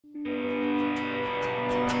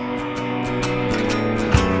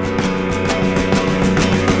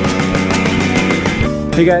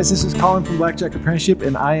Hey guys, this is Colin from Blackjack Apprenticeship,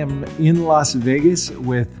 and I am in Las Vegas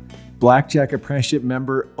with Blackjack Apprenticeship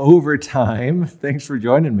member Overtime. Thanks for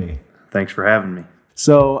joining me. Thanks for having me.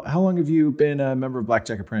 So how long have you been a member of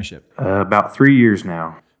Blackjack Apprenticeship? About 3 years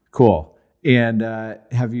now. Cool. And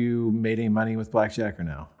have you made any money with Blackjack or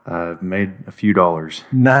no? I've made a few dollars.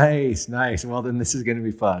 Nice. Well, then this is going to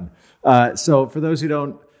be fun. So for those who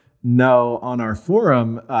don't know, on our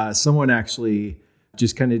forum, someone actually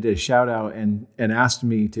just kind of did a shout out and asked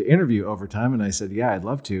me to interview Overtime. And I said, yeah, I'd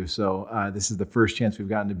love to. So this is the first chance we've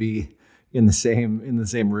gotten to be in the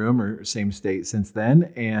same room or same state since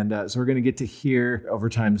then. And so we're going to get to hear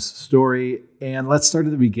Overtime's story. And let's start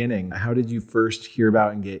at the beginning. How did you first hear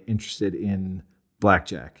about and get interested in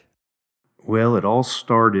Blackjack? Well, it all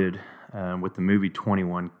started with the movie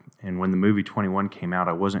 21. And when the movie 21 came out,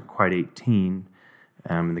 I wasn't quite 18.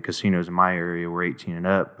 And the casinos in my area were 18 and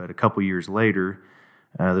up. But a couple years later,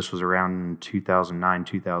 this was around 2009,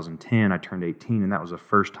 2010, I turned 18. And that was the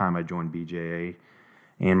first time I joined BJA.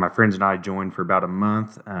 And my friends and I joined for about a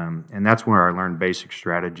month, and that's where I learned basic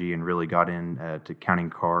strategy and really got into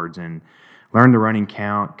counting cards and learned the running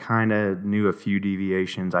count. Kind of knew a few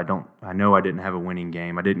deviations. I know I didn't have a winning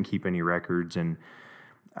game. I didn't keep any records, and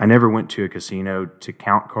I never went to a casino to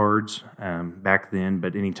count cards back then.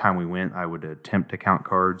 But anytime we went, I would attempt to count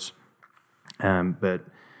cards. But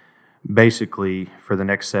basically, for the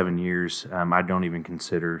next 7 years, I don't even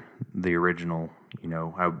consider the original.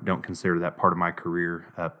 I don't consider that part of my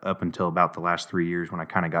career up until about the last 3 years when I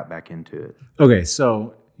kind of got back into it. Okay,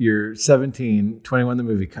 so you're 17, 21, the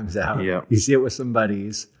movie comes out. Yep. You see it with some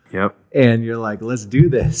buddies. Yep. And you're like, let's do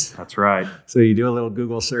this. That's right. So you do a little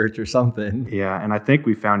Google search or something. Yeah, and I think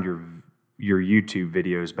we found your YouTube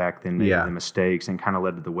videos back then, maybe the mistakes, and kind of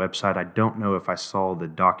led to the website. I don't know if I saw the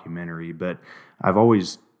documentary, but I've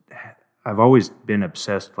always been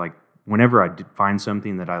obsessed, like, whenever I find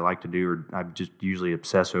something that I like to do, or I just usually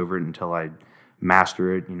obsess over it until I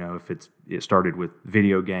master it. If it started with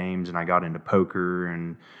video games and I got into poker,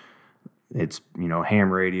 and it's, ham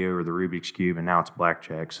radio or the Rubik's Cube, and now it's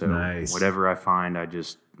blackjack. So nice. Whatever I find, I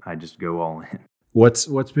just go all in. What's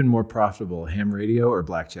been more profitable, ham radio or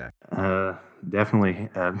blackjack? Definitely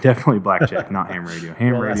blackjack, not ham radio.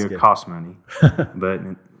 Ham radio costs money, but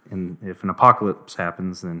and if an apocalypse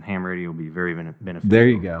happens, then ham radio will be very beneficial. There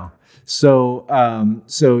you go. So,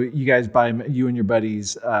 you guys you and your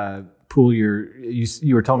buddies pool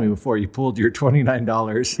you were telling me before, you pooled your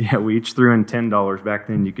 $29. Yeah, we each threw in $10. Back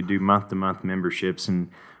then you could do month-to-month memberships, and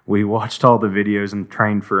we watched all the videos and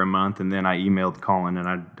trained for a month, and then I emailed Colin, and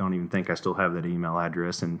I don't even think I still have that email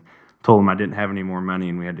address, and told him I didn't have any more money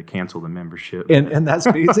and we had to cancel the membership. And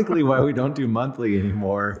that's basically why we don't do monthly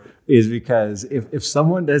anymore, is because if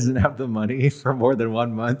someone doesn't have the money for more than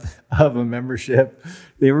 1 month of a membership,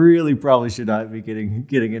 they really probably should not be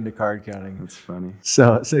getting into card counting. That's funny.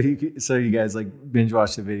 So you guys like binge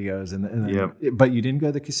watch the videos and then, yep. But you didn't go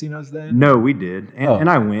to the casinos then? No, we did. And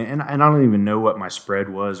I went, and I don't even know what my spread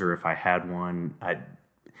was or if I had one.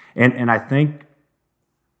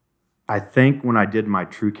 I think when I did my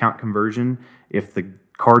true count conversion, if the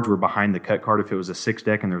cards were behind the cut card, if it was a 6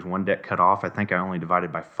 deck and there's 1 deck cut off, I think I only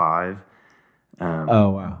divided by 5. Oh,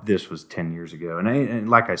 wow. This was 10 years ago. And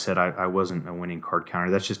like I said, I wasn't a winning card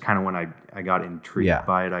counter. That's just kind of when I got intrigued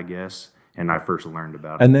by it, I guess, and I first learned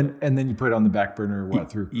about it. And then you put it on the back burner,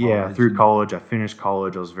 through college? Yeah, through college. I finished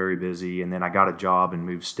college. I was very busy, and then I got a job and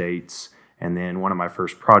moved states. And then one of my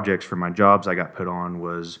first projects for my jobs I got put on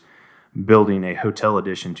was building a hotel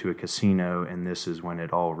addition to a casino, and this is when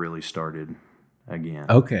it all really started again.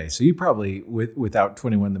 Okay, so you probably, without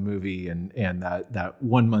 21 the movie and that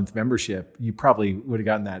 1 month membership, you probably would have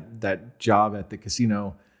gotten that job at the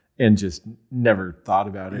casino and just never thought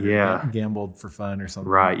about it. Yeah, or gambled for fun or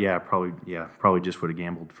something. Right? Yeah, probably just would have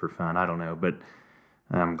gambled for fun. I don't know, but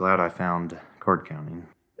I'm glad I found card counting.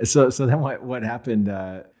 So then what happened?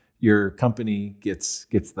 Your company gets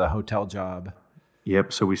the hotel job.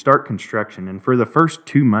 Yep. So we start construction, and for the first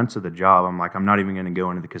 2 months of the job, I'm like, I'm not even going to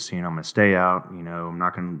go into the casino. I'm going to stay out. I'm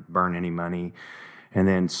not going to burn any money. And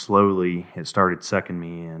then slowly it started sucking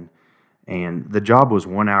me in. And the job was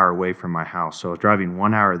 1 hour away from my house. So I was driving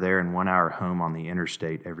 1 hour there and 1 hour home on the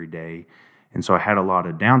interstate every day. And so I had a lot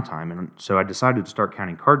of downtime. And so I decided to start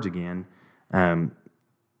counting cards again. Then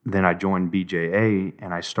I joined BJA,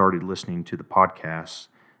 and I started listening to the podcasts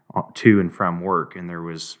to and from work, and there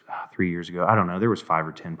was 3 years ago, I don't know, there was 5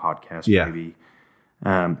 or 10 podcasts maybe,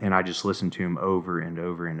 and I just listened to them over and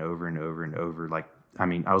over and over and over and over. Like, I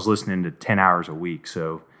mean, I was listening to 10 hours a week.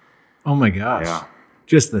 So, oh my gosh,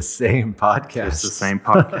 just the same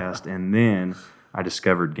podcast. And then I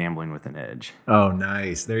discovered Gambling with an Edge. Oh,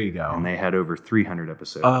 nice. There you go. And they had over 300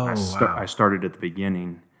 episodes. Oh, wow. I started at the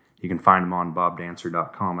beginning. You can find them on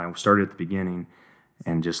bobdancer.com. I started at the beginning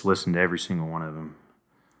and just listened to every single one of them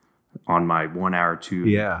on my 1 hour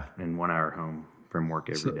to and 1 hour home from work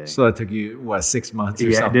every day. So that took you, 6 months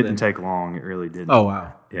or something? Yeah, it didn't take long. It really didn't. Oh,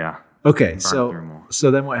 wow. Yeah. Okay, so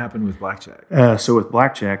then what happened with blackjack? So with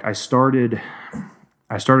blackjack, I started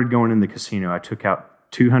going in the casino. I took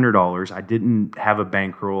out $200. I didn't have a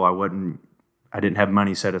bankroll. I didn't have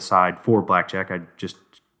money set aside for blackjack. I just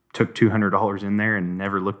took $200 in there and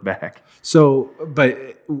never looked back. So,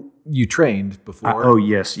 but you trained before? Oh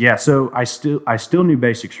yes, yeah. So I still knew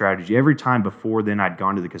basic strategy. Every time before then, I'd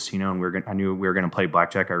gone to the casino and I knew we were going to play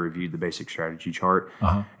blackjack. I reviewed the basic strategy chart,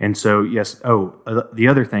 and so yes. The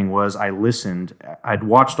other thing was I'd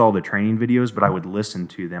watched all the training videos, but I would listen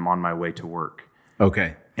to them on my way to work.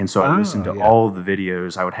 Okay. And so I listened to all of the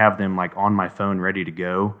videos. I would have them like on my phone ready to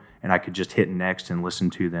go, and I could just hit next and listen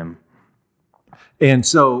to them. And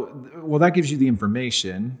so, well, that gives you the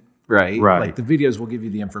information, right? Right. Like the videos will give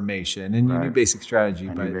you the information, and you knew basic strategy.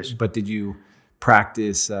 But did you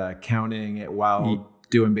practice counting it while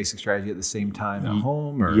doing basic strategy at the same time at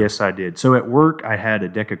home? Or? Yes, I did. So at work, I had a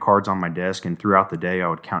deck of cards on my desk, and throughout the day, I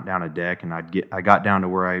would count down a deck, and I got down to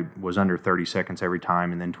where I was under 30 seconds every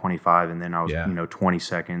time, and then 25, and then I was 20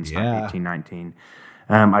 seconds, 18, 19.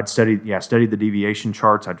 I'd studied the deviation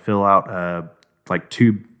charts. I'd fill out like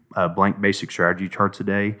 2 blank basic strategy charts a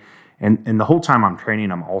day. And the whole time I'm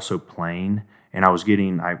training, I'm also playing. And I was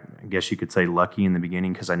getting, I guess you could say, lucky in the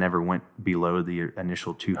beginning because I never went below the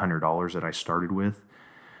initial $200 that I started with.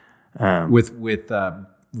 With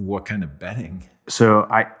what kind of betting? So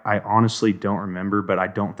I honestly don't remember, but I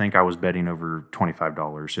don't think I was betting over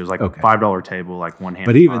 $25. It was like a $5 table, like one hand.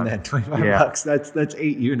 But even then, $25, that's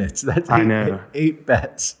 8 units. That's eight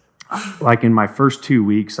bets. Like in my first 2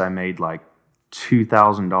 weeks, I made like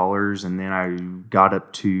 $2,000, and then I got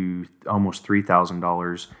up to almost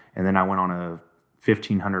 $3,000, and then I went on a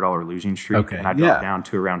 $1,500 losing streak, and I dropped down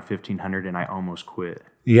to around $1,500, and I almost quit.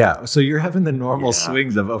 Yeah, so you're having the normal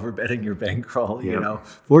swings of overbetting your bankroll. You know,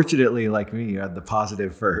 fortunately, like me, you had the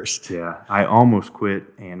positive first. Yeah, I almost quit,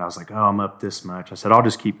 and I was like, "Oh, I'm up this much." I said, "I'll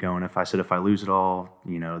just keep going." If I lose it all,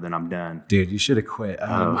 then I'm done. Dude, you should have quit.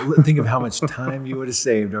 Think of how much time you would have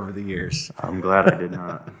saved over the years. I'm glad I did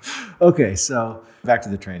not. Okay, so back to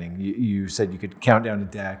the training. You said you could count down a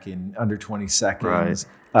deck in under 20 seconds.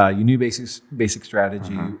 Right. You knew basic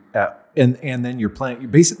strategy, and then your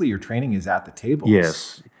training is at the table.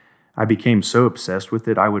 Yes, I became so obsessed with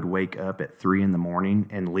it. I would wake up at 3 a.m.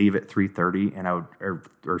 and leave at 3:30, and I would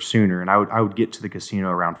or sooner, and I would get to the casino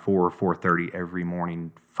around 4 or 4:30 every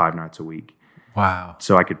morning, 5 nights a week. Wow!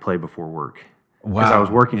 So I could play before work. Because I was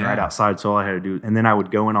working right outside, so all I had to do, and then I would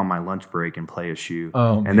go in on my lunch break and play a shoe,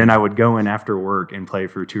 and then I would go in after work and play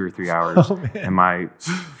for 2 or 3 hours. And my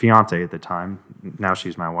fiance at the time, now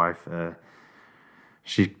she's my wife,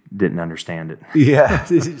 she didn't understand it. Yeah,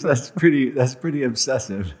 that's pretty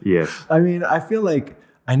obsessive. Yes, I mean, I feel like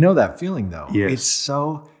I know that feeling though. Yes, it's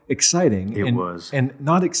so exciting. It was, and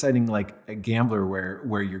not exciting like a gambler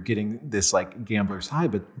where you're getting this like gambler's high,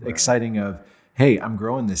 but exciting of, hey, I'm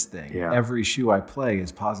growing this thing. Yeah. Every shoe I play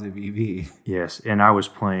is positive EV. Yes, and I was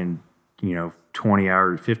playing, 20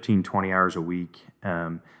 hours a week,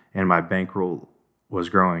 and my bankroll was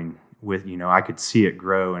growing with, I could see it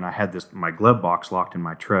grow, and I had my glove box locked in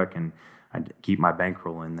my truck, and I'd keep my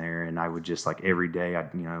bankroll in there, and I would just like every day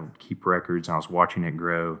I'd, keep records, and I was watching it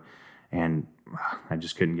grow, and I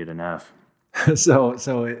just couldn't get enough. So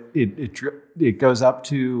it goes up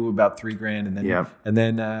to about $3,000, and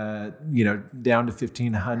then down to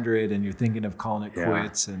 1,500, and you're thinking of calling it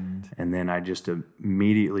quits, and then I just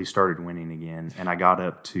immediately started winning again, and I got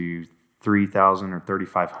up to 3,000 or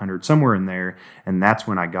 3,500 somewhere in there, and that's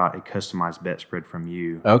when I got a customized bet spread from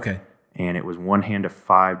you. Okay, and it was 1 hand of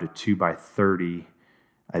 5 to 2 by 30.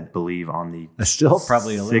 I believe on the still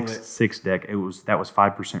probably a little bit. Six deck, that was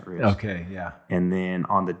 5% risk. Okay, yeah. And then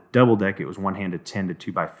on the double deck, it was 1 hand of 10 to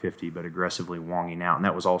 2 by 50, but aggressively wonging out, and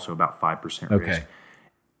that was also about 5% risk. Okay.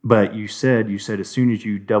 But you said as soon as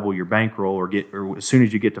you double your bankroll or as soon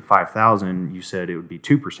as you get to 5,000, you said it would be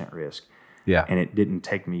 2% risk. Yeah. And it didn't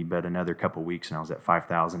take me but another couple of weeks, and I was at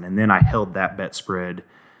 5,000. And then I held that bet spread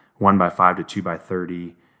 1 by 5 to 2 by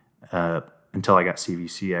 30 until I got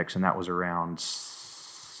CVCX, and that was around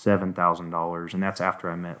 $7,000, and that's after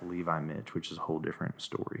I met Levi Mitch, which is a whole different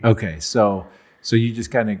story. Okay, so you just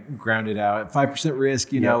kind of ground it out at 5%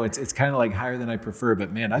 risk. It's kind of like higher than I prefer,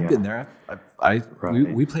 but man, I've been there.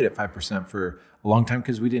 We played at 5% for a long time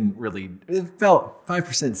because we didn't really. It felt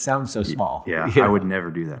 5% sounds so small. Yeah, I would never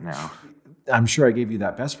do that now. I'm sure I gave you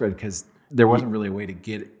that bet spread because there wasn't really a way to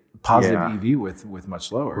get positive EV with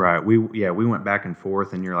much lower. Right. We went back and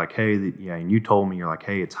forth, and you're like, hey, and you told me, you're like,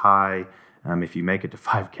 hey, it's high. If you make it to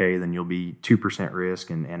 5K, then you'll be 2% risk,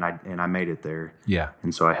 and I made it there. Yeah.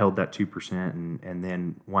 And so I held that 2%, and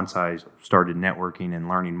then once I started networking and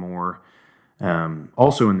learning more,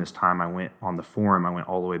 also in this time I went on the forum. I went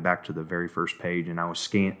all the way back to the very first page, and I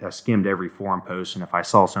skimmed every forum post, and if I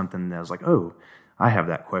saw something that was like, oh, I have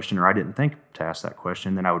that question, or I didn't think to ask that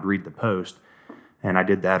question, then I would read the post. And I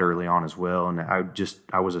did that early on as well. And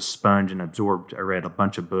I was a sponge and absorbed. I read a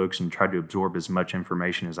bunch of books and tried to absorb as much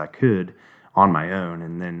information as I could on my own.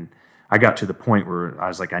 And then I got to the point where I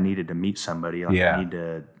was like, I needed to meet somebody. Like I need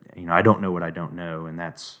to, I don't know what I don't know. And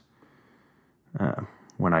that's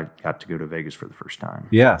when I got to go to Vegas for the first time.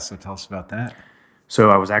 Yeah. So tell us about that.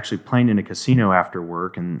 So I was actually playing in a casino after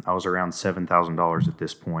work, and I was around $7,000 at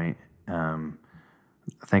this point.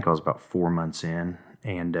 I think I was about 4 months in.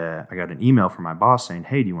 And I got an email from my boss saying,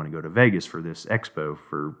 hey, do you want to go to Vegas for this expo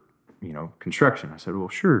for, construction? I said, well,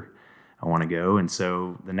 sure, I want to go. And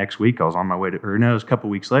so the next week I was on my way it was a couple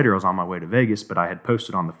weeks later, I was on my way to Vegas, but I had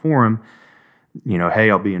posted on the forum, hey,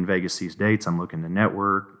 I'll be in Vegas these dates. I'm looking to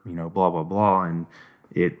network, blah, blah, blah. And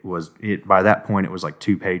by that point, it was like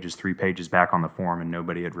 2 pages, 3 pages back on the forum, and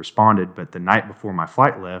nobody had responded. But the night before my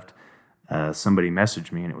flight left, somebody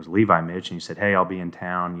messaged me, and it was Levi Mitch, and he said, hey, I'll be in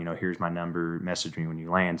town, here's my number, message me when you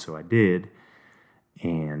land. So I did.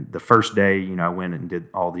 And the first day, I went and did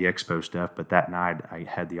all the expo stuff, but that night I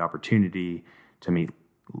had the opportunity to meet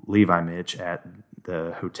Levi Mitch at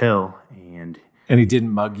the hotel. And he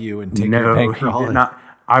didn't mug you and take your bankroll? No, he did not.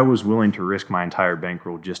 I was willing to risk my entire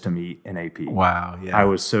bankroll just to meet an AP. Wow, yeah. I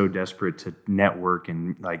was so desperate to network,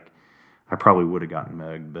 and I probably would have gotten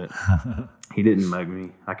mugged, but he didn't mug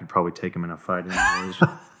me. I could probably take him in a fight anyways.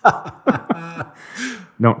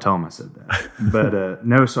 Don't tell him I said that. But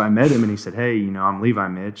no, so I met him, and he said, hey, I'm Levi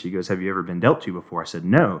Mitch. He goes, have you ever been dealt to before? I said,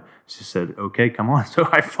 no. She said, okay, come on. So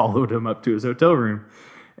I followed him up to his hotel room,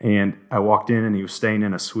 and I walked in, and he was staying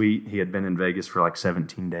in a suite. He had been in Vegas for like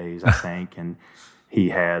 17 days, I think, and he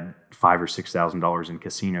had $5,000 or $6,000 in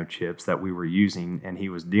casino chips that we were using, and he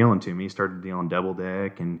was dealing to me. He started dealing double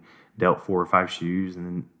deck and dealt 4 or 5 shoes,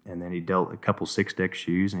 and then he dealt a couple 6-deck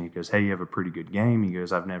shoes, and he goes, hey, you have a pretty good game. He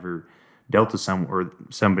goes, I've never dealt to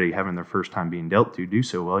somebody having their first time being dealt to do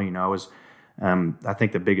so well. I was I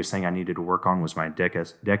think the biggest thing I needed to work on was my deck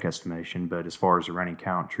estimation, but as far as the running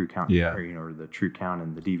count, true count, or the true count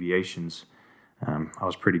and the deviations, I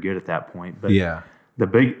was pretty good at that point. But the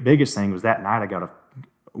biggest thing was that night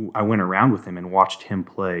I went around with him and watched him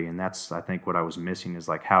play, and that's, I think, what I was missing is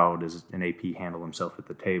like, how does an AP handle himself at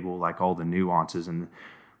the table, like all the nuances and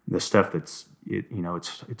the stuff it's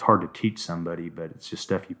hard to teach somebody, but it's just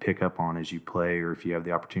stuff you pick up on as you play, or if you have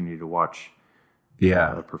the opportunity to watch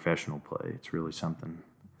a professional play. It's really something.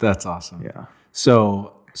 That's awesome. Yeah.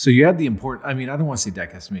 So you had the important, I don't want to say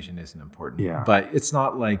deck estimation isn't important, but it's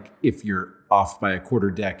not like if you're off by a quarter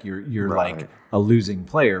deck, you're right. Like a losing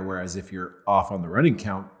player. Whereas if you're off on the running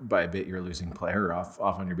count by a bit, you're a losing player. Off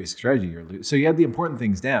on your basic strategy, you're losing. So you had the important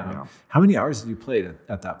things down. Yeah. How many hours did you play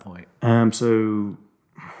at that point? So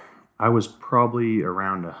I was probably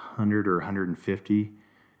around 100 or 150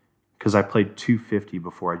 because I played 250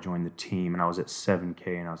 before I joined the team, and I was at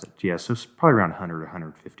 7K, and I was so it's probably around 100 or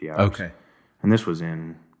 150 hours. Okay. And this was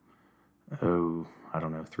in, I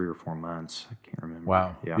don't know, 3 or 4 months. I can't remember.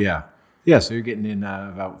 Wow. Yeah. So you're getting in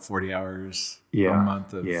about 40 hours a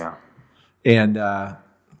month. And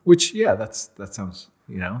which, that sounds,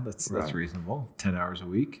 that's reasonable. 10 hours a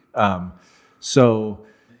week. So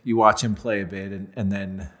you watch him play a bit, and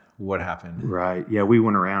then what happened? Right. Yeah, we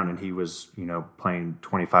went around, and he was, playing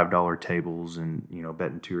 $25 tables and,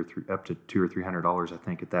 betting up to $200 or $300, I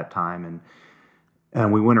think, at that time.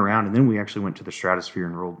 And we went around, and then we actually went to the Stratosphere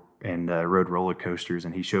and rode roller coasters,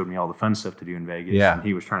 and he showed me all the fun stuff to do in Vegas. Yeah. And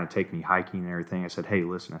he was trying to take me hiking and everything. I said, hey,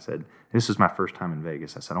 listen, this is my first time in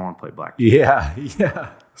Vegas. I said, I want to play blackjack.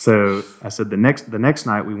 Yeah. So I said the next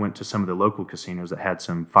night we went to some of the local casinos that had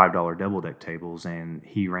some $5 double deck tables, and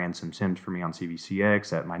he ran some sims for me on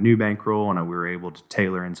CVCX at my new bankroll, and we were able to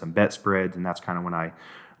tailor in some bet spreads, and that's kind of when I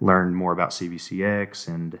learned more about CVCX.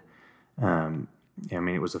 And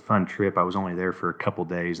it was a fun trip. I was only there for a couple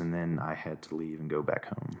days, and then I had to leave and go back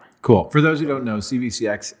home. Cool. For those who don't know,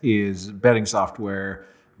 CVCX is betting software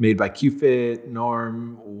made by QFit,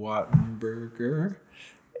 Norm Wattenberger,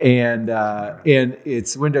 and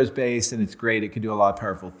it's Windows based, and it's great. It can do a lot of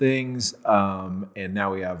powerful things. And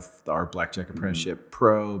now we have our Blackjack Apprenticeship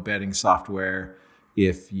Pro betting software.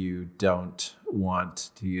 If you don't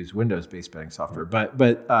want to use Windows based betting software, but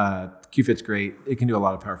QFit's great. It can do a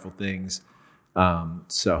lot of powerful things.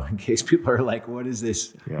 So in case people are like, what is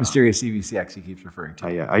this mysterious CVCX he keeps referring to?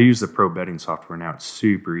 I use the pro betting software now. It's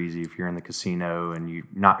super easy if you're in the casino and you're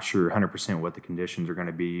not sure 100% what the conditions are going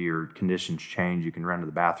to be, or conditions change. You can run to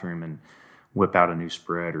the bathroom and whip out a new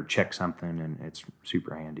spread or check something, and it's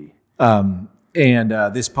super handy. And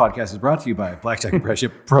this podcast is brought to you by Blackjack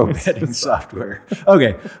Apprenticeship Pro Betting Software.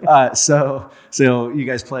 Okay, so you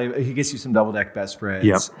guys play. He gets you some double deck bet spreads.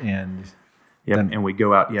 Yep. And we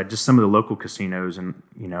go out. Just some of the local casinos, and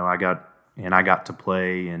I got to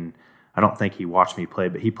play. And I don't think he watched me play,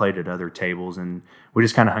 but he played at other tables, and we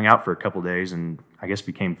just kind of hung out for a couple of days, and I guess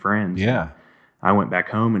became friends. Yeah. And I went back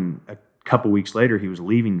home, and a couple weeks later, he was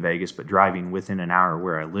leaving Vegas, but driving within an hour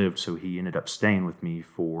where I lived. So he ended up staying with me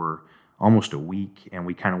for almost a week, and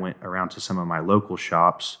we kind of went around to some of my local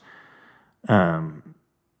shops. And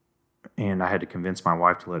I had to convince my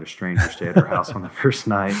wife to let a stranger stay at her house on the first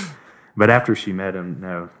night. But after she met him,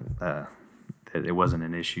 no, it wasn't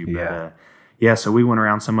an issue. But so we went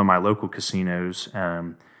around some of my local casinos,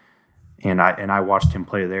 and I watched him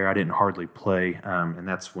play there. I didn't hardly play, and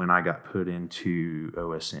that's when I got put into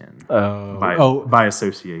OSN by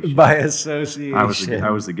association. By association,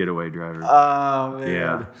 I was the getaway driver. Oh man,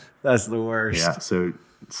 yeah, that's the worst. Yeah, so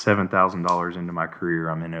 $7,000 into my career,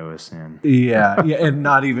 I'm in OSN. Yeah, and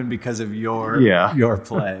not even because of your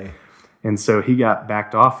play. And so he got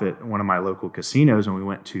backed off at one of my local casinos, and we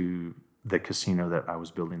went to the casino that I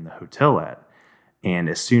was building the hotel at. And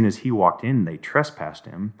as soon as he walked in, they trespassed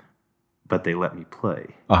him, but they let me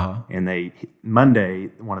play. Uh-huh. And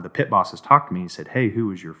Monday, one of the pit bosses talked to me and said, "Hey, who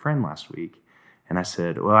was your friend last week?" And I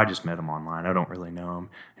said, "Well, I just met him online. I don't really know him."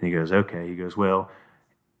 And he goes, "Okay." He goes, "Well,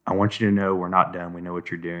 I want you to know we're not done. We know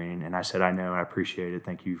what you're doing." And I said, "I know. I appreciate it.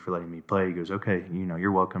 Thank you for letting me play." He goes, "Okay,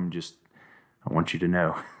 you're welcome. Just I want you to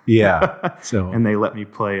know." Yeah. And they let me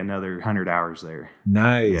play another 100 hours there.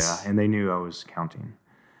 Nice. Yeah, and they knew I was counting.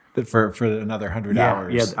 For another 100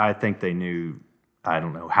 hours. Yeah, I think they knew. I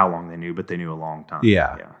don't know how long they knew, but they knew a long time.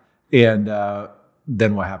 Yeah. And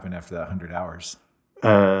then what happened after that 100 hours?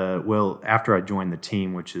 Well, after I joined the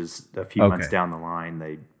team, which is a few months down the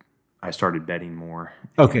line, I started betting more.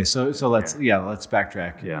 Okay, so let's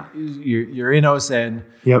backtrack. Yeah. You're in OSN.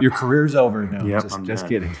 Yep. Your career's over. No, Yep, just I'm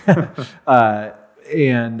kidding.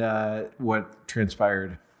 And what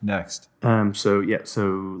transpired next? So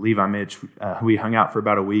Levi Mitch, we hung out for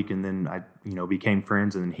about a week, and then I, became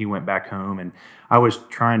friends, and then he went back home, and I was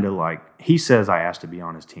trying to he says I asked to be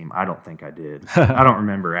on his team. I don't think I did. I don't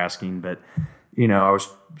remember asking, but I was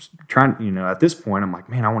trying, at this point I'm like,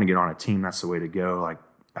 man, I want to get on a team. That's the way to go.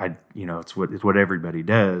 It's what everybody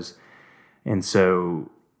does. And so,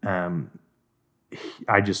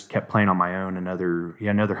 I just kept playing on my own another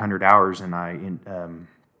 100 hours, and I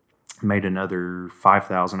made another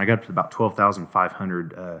 5,000. I got up to about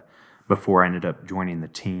 12,500 before I ended up joining the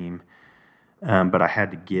team. But I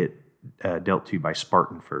had to get dealt to by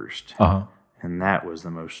Spartan first. Uh-huh. And that was the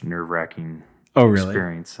most nerve-wracking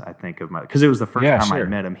experience, I think, because it was the first time I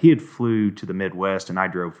met him. He had flew to the Midwest, and I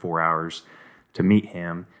drove 4 hours to meet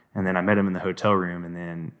him. And then I met him in the hotel room, and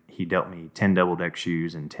then he dealt me 10 double-deck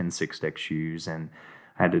shoes and 10 six-deck shoes. And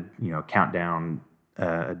I had to, count down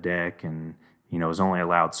a deck, and, was only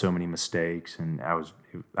allowed so many mistakes. And I was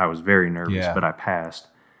very nervous, but I passed.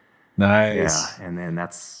 Nice. Yeah, and then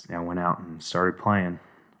I went out and started playing.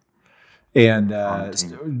 And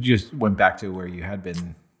just went back to where you had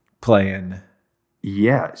been playing.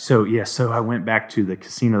 Yeah. So I went back to the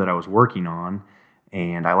casino that I was working on,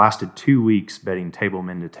 and I lasted 2 weeks betting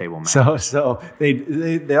tablemen to table match. So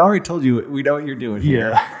they already told you, we know what you're doing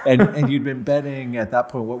here. Yeah. And you'd been betting at that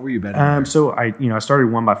point. What were you betting? So I started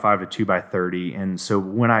 1x5 to 2x30, and so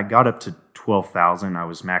when I got up to 12,000, I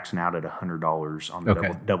was maxing out at $100 on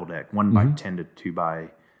the double deck, 1x10 to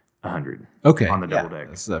 2x100. Okay. On the double deck.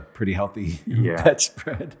 That's a pretty healthy bet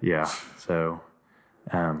spread. Yeah. So,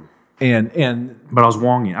 but I was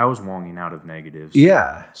wonging out of negatives.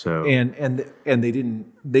 Yeah. So and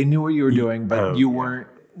they knew what you were doing, but you weren't.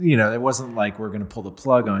 It wasn't like we're going to pull the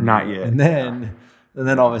plug on you. Not yet. And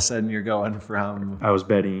then all of a sudden you're going from. I was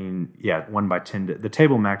betting 1x10. The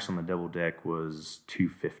table max on the double deck was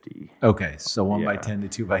 250. Okay, so 1x10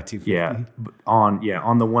 to 2x250. Yeah,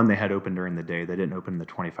 on the one they had open during the day. They didn't open the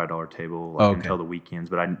 $25 table until the weekends.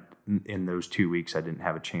 But in those 2 weeks I didn't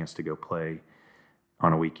have a chance to go play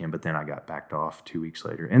on a weekend. But then I got backed off 2 weeks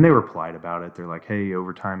later, and they were polite about it. They're like, "Hey,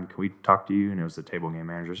 overtime, can we talk to you?" And it was the table game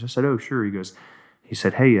manager. So I said, "Oh, sure." He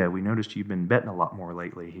said, "Hey, we noticed you've been betting a lot more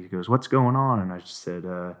lately." He goes, "What's going on?" And I just said,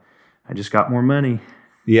 "I just got more money."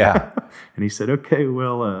 Yeah. And he said, "Okay,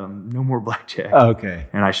 well, no more blackjack." Okay.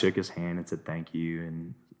 And I shook his hand and said, "Thank you,"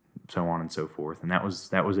 and so on and so forth. And that was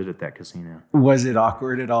it at that casino. Was it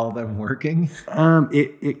awkward at all, them working?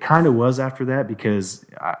 It kind of was after that, because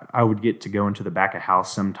I would get to go into the back of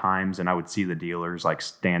house sometimes, and I would see the dealers like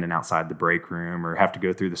standing outside the break room, or have to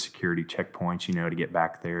go through the security checkpoints, to get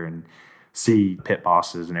back there, and see pit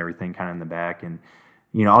bosses and everything kind of in the back. And,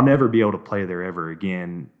 I'll never be able to play there ever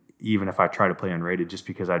again, even if I try to play unrated, just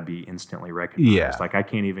because I'd be instantly recognized. Yeah. Like, I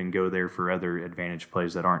can't even go there for other advantage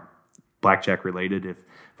plays that aren't blackjack related. If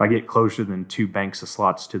I get closer than 2 banks of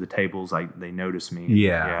slots to the tables, they notice me.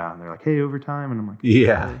 Yeah. And they're like, hey, overtime. And I'm like,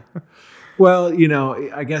 yeah. Well,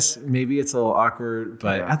 I guess maybe it's a little awkward,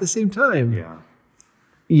 but at the same time,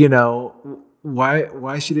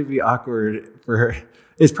 why should it be awkward for her?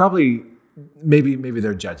 It's probably maybe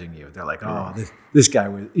they're judging you. They're like, oh, this guy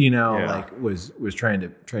was was trying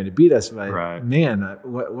to beat us. But man,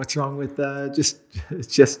 what's wrong with just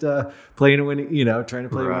playing a winning, trying to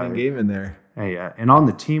play a winning game in there? Hey, and on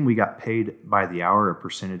the team, we got paid by the hour, a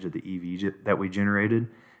percentage of the EV that we generated,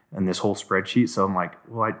 and this whole spreadsheet. So I'm like,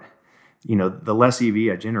 well, the less EV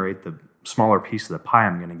I generate, the smaller piece of the pie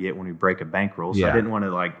I'm going to get when we break a bankroll. So I didn't want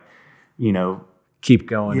to keep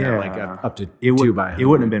going up to 2 by 100. It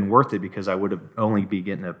wouldn't have been worth it, because I would have only be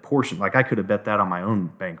getting a portion. Like, I could have bet that on my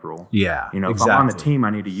own bankroll. Yeah, if I'm on the team,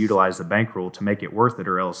 I need to utilize the bankroll to make it worth it,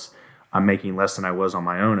 or else I'm making less than I was on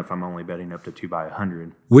my own if I'm only betting up to 2 by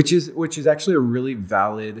 100. Which is actually a really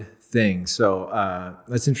valid thing. So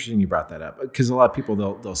that's interesting you brought that up, because a lot of people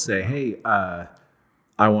they'll say, hey, I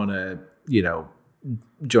want to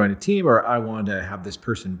join a team, or I want to have this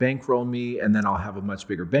person bankroll me, and then I'll have a much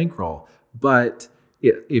bigger bankroll. But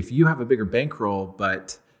if you have a bigger bankroll,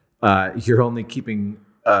 but you're only keeping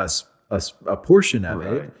a portion of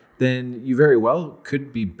it, then you very well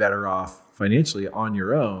could be better off financially on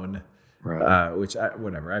your own. Right.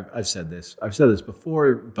 I've said this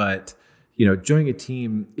before, but joining a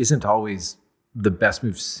team isn't always the best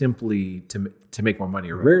move simply to make more money,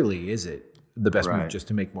 or rarely is it the best move just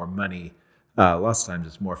to make more money. Lots of times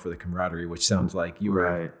it's more for the camaraderie, which sounds like you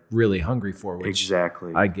were really hungry for, which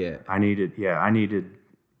exactly I get. I needed,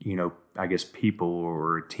 I guess people,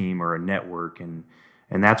 or a team, or a network, and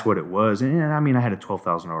that's what it was. And I mean, I had a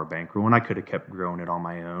 $12,000 bankroll, and I could have kept growing it on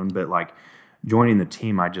my own, but like joining the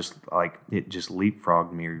team, it just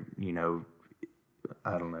leapfrogged me,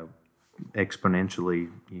 I don't know,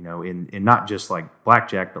 exponentially, in not just like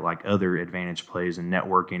blackjack, but like other advantage plays and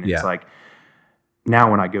networking. It's like,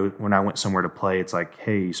 now when I went somewhere to play, it's like,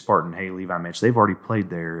 hey, Spartan, hey, Levi Mitch, they've already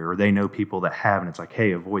played there, or they know people that have, and it's like,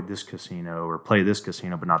 hey, avoid this casino, or play this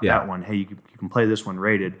casino, but not that one. Hey, you can play this one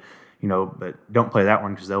rated, but don't play that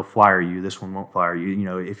one because they'll flyer you. This one won't flyer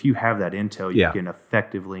you. If you have that intel, you can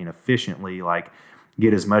effectively and efficiently like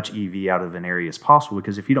get as much EV out of an area as possible.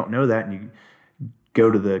 Because if you don't know that, and you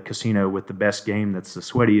go to the casino with the best game that's the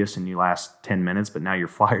sweatiest, and you last 10 minutes, but now you're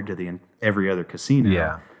flyered to every other casino.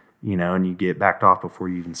 Yeah. And you get backed off before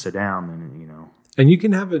you even sit down, and And you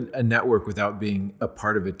can have a network without being a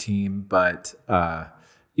part of a team, but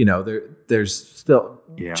there's still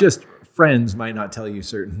just friends might not tell you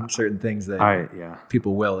certain things that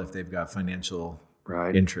people will if they've got financial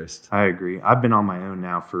interest. I agree. I've been on my own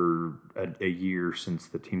now for a year since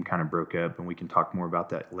the team kind of broke up, and we can talk more about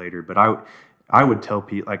that later. But I would tell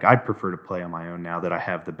people, like, I'd prefer to play on my own now that I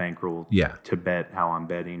have the bankroll to bet how I'm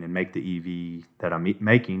betting and make the EV that I'm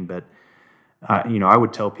making. But, I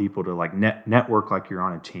would tell people to like network like you're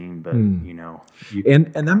on a team, but,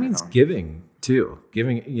 and that means giving too.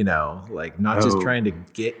 Giving, like not just trying to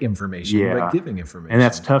get information, but giving information. And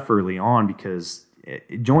that's tough early on, because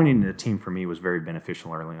joining the team for me was very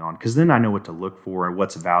beneficial early on, because then I know what to look for and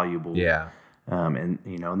what's valuable. Yeah. And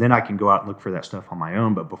then I can go out and look for that stuff on my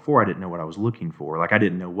own. But before, I didn't know what I was looking for. Like, I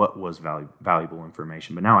didn't know what was valuable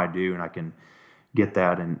information. But now I do, and I can get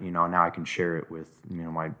that, and now I can share it with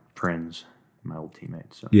my friends, my old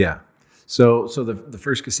teammates. So. Yeah. So the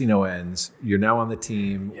first casino ends. You're now on the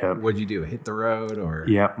team. Yep. What'd you do? Hit the road, or?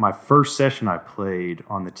 Yeah. My first session I played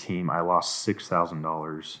on the team, I lost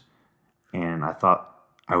 $6,000, and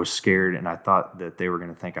I was scared, and I thought that they were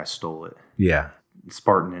going to think I stole it. Yeah.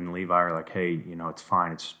 Spartan and Levi are like, hey, it's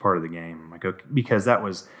fine. It's just part of the game. I'm like, okay, because that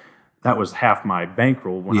was half my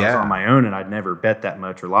bankroll when I was on my own, and I'd never bet that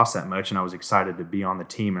much or lost that much. And I was excited to be on the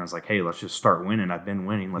team. And I was like, hey, let's just start winning. I've been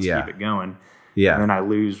winning. Let's keep it going. Yeah. And then I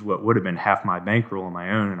lose what would have been half my bankroll on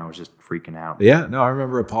my own, and I was just freaking out. Yeah. No, I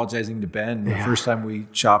remember apologizing to Ben the first time we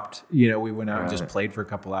chopped. We went out and just played for a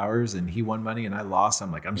couple hours, and he won money and I lost.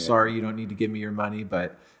 I'm like, I'm sorry, you don't need to give me your money,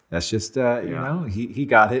 but that's just he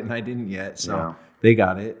got it and I didn't yet. So they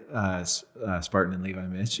got it, Spartan and Levi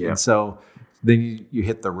Mitch. Yeah. And so then you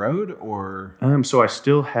hit the road, or? So I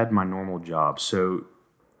still had my normal job. So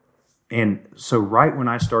And so right when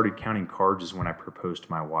I started counting cards is when I proposed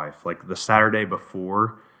to my wife. Like the Saturday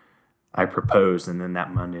before I proposed, and then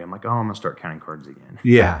that Monday I'm like, oh, I'm gonna start counting cards again.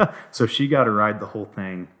 Yeah. So she got to ride the whole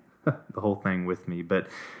thing with me. But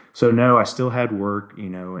so no, I still had work,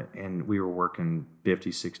 and we were working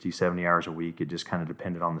 50, 60, 70 hours a week. It just kind of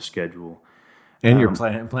depended on the schedule. And you're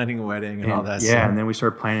planning a wedding and all that stuff. Yeah, and then we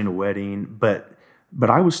started planning a wedding. But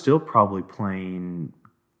I was still probably playing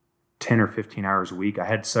 10 or 15 hours a week. I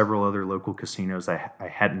had several other local casinos I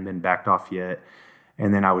hadn't been backed off yet.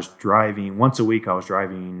 And then I was driving, once a week, I was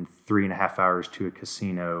driving 3.5 hours to a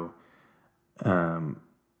casino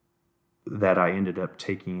that I ended up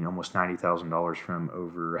taking almost $90,000 from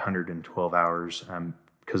over 112 hours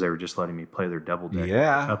because they were just letting me play their double deck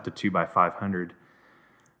up to 2x500.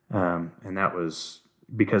 And that was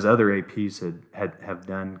because other APs have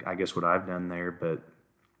done, I guess, what I've done there, but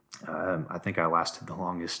I think I lasted the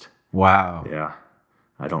longest. Wow. Yeah.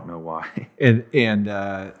 I don't know why. And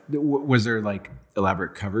was there like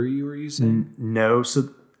elaborate cover you were using? No.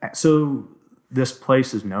 So this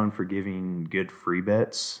place is known for giving good free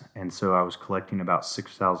bets. And so I was collecting about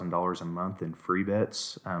 $6,000 a month in free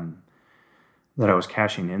bets that I was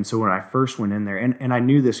cashing in. So when I first went in there, and I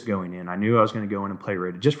knew this going in, I knew I was going to go in and play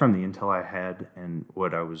rated just from the intel I had and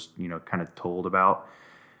what I was, kind of told about.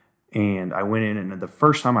 And I went in, and the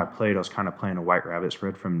first time I played, I was kind of playing a white rabbit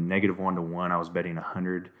spread from -1 to 1. I was betting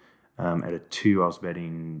 100. At a 2, I was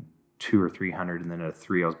betting 200 or 300, and then at a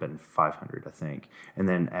 3, I was betting 500, I think. And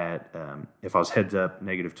then at if I was heads up,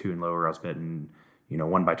 -2 and lower, I was betting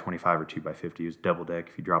 1x25 or 2x50. It was double deck.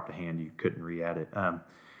 If you dropped a hand, you couldn't re-add it.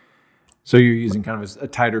 So you're using kind of a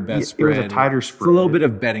tighter bet spread. It was a tighter spread. It's a little bit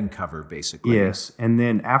of betting cover, basically. Yes. And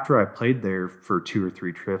then after I played there for 2 or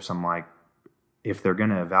 3 trips, I'm like, if they're going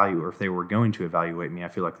to evaluate, or if they were going to evaluate me, I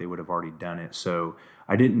feel like they would have already done it. So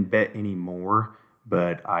I didn't bet any more,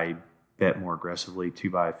 but I bet more aggressively,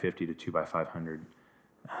 2x50 to 2x500.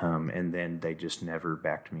 And then they just never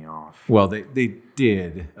backed me off. Well, they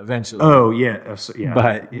did eventually. Oh, yeah. Yeah.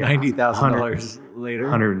 But $90,000 later?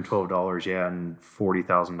 $112, yeah, and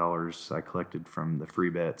 $40,000 I collected from the free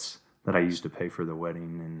bets that I used to pay for the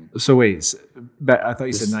wedding. And so wait, I thought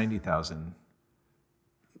you said 90,000.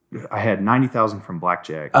 I had 90,000 from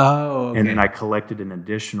blackjack. Oh, okay. And then I collected an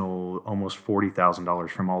additional almost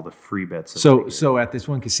 $40,000 from all the free bets. So at this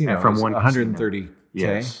one casino, from one 130K?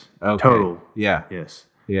 Yes. Okay. Total. Yeah. Yes.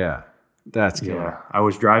 Yeah. That's good. Yeah. I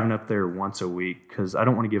was driving up there once a week because I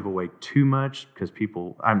don't want to give away too much because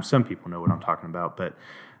some people know what I'm talking about, but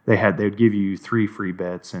they'd give you 3 free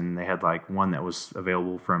bets, and they had like one that was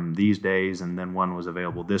available from these days, and then one was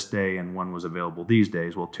available this day, and one was available these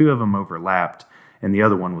days. Well, 2 of them overlapped, and the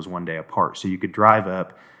other one was one day apart. So you could drive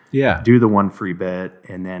up, do the one free bet,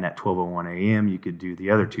 and then at 12:01 a.m. you could do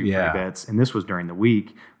the other 2 free bets. And this was during the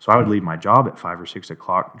week, so I would leave my job at 5 or 6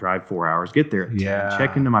 o'clock, drive 4 hours, get there at 10,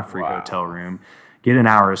 check into my free hotel room, get an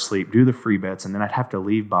hour of sleep, do the free bets, and then I'd have to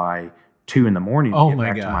leave by 2 in the morning to get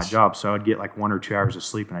back to my job. So I'd get like 1 or 2 hours of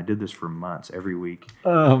sleep, and I did this for months, every week.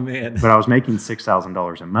 Oh, man. But I was making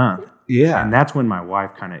 $6,000 a month. Yeah. And that's when my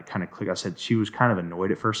wife kind of clicked. I said, she was kind of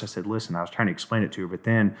annoyed at first. I said, listen, I was trying to explain it to her. But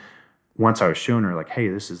then once I was showing her, like, hey,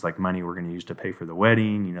 this is like money we're going to use to pay for the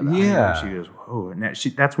wedding. She goes, whoa. And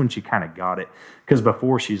that's when she kind of got it. Because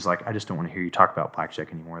before she's like, I just don't want to hear you talk about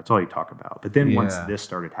blackjack anymore. That's all you talk about. But then once this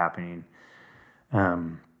started happening,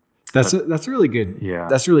 that's a really good. Yeah.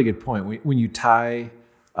 That's a really good point. When you tie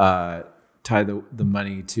the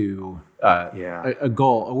money to a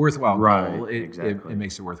goal, a worthwhile goal, it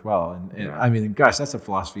makes it worthwhile. And I mean, gosh, that's a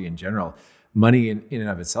philosophy in general. Money in and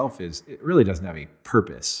of itself it really doesn't have a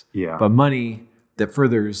purpose. Yeah. But money that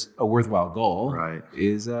furthers a worthwhile goal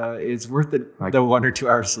is worth the 1 or 2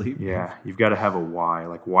 hours sleep. Yeah. You've got to have a why.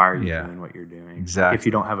 Like, why are you doing what you're doing? Exactly. If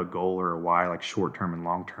you don't have a goal or a why, like short term and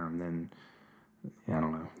long term, then I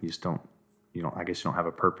don't know. You just don't. I guess you don't have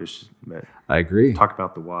a purpose. But I agree. Talk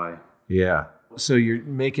about the why. Yeah. So you're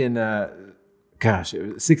making, gosh,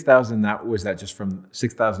 it was 6,000. Was that just from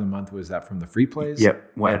 6,000 a month? Was that from the free plays?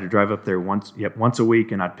 Yep. Well, I had to drive up there once a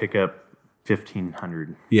week, and I'd pick up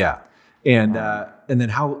 1,500. Yeah. And then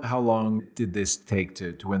how long did this take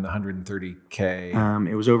to win the 130K?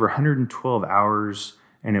 It was over 112 hours,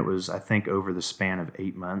 and it was, I think, over the span of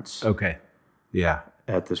 8 months. Okay. Yeah.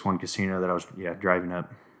 At this one casino that I was driving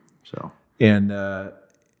up. So. And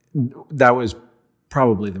that was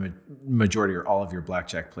probably the majority or all of your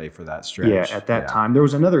blackjack play for that stretch. Yeah, at that time. There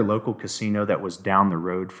was another local casino that was down the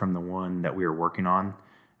road from the one that we were working on,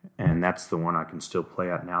 and that's the one I can still play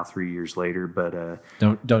at now 3 years later. But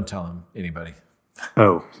don't tell him, anybody.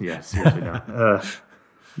 Oh, yeah, seriously don't.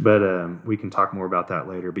 But we can talk more about that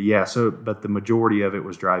later. But yeah, but the majority of it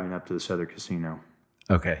was driving up to this other casino.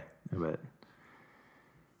 Okay. But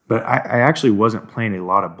I actually wasn't playing a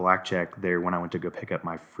lot of blackjack there when I went to go pick up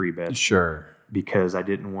my free bets. Sure. Because I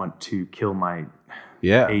didn't want to kill my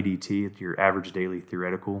ADT, your average daily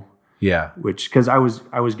theoretical. Yeah. Because I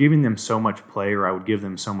was giving them so much play, or I would give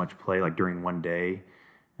them so much play like during one day.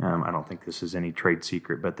 I don't think this is any trade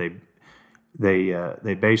secret, but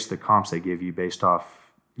they base the comps they give you based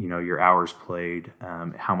off your hours played,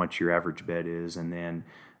 how much your average bet is, and then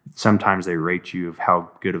sometimes they rate you of how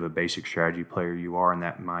good of a basic strategy player you are, and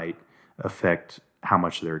that might affect how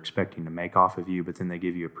much they're expecting to make off of you, but then they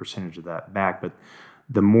give you a percentage of that back. But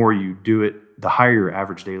the more you do it, the higher your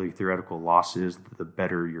average daily theoretical loss is, the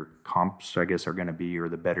better your comps, I guess, are going to be, or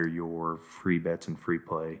the better your free bets and free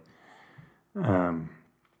play.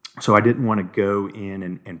 So I didn't want to go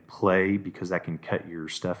in and play because that can cut your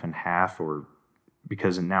stuff in half, or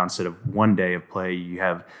because now instead of one day of play, you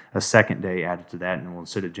have a second day added to that. And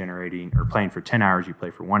instead of generating or playing for 10 hours, you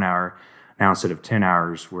play for 1 hour. Now, instead of 10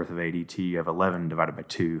 hours worth of ADT, you have 11 divided by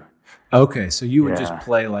 2. Okay, so you would just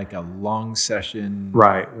play like a long session.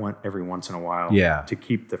 Right, every once in a while to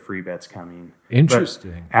keep the free bets coming.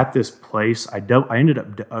 Interesting. But at this place, I ended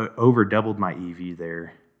up over doubled my EV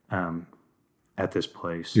there at this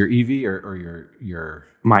place. Your EV or your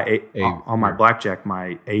on my blackjack,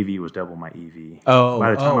 my AV was double my EV. Oh,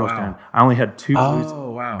 by the time I was done, I only had 2.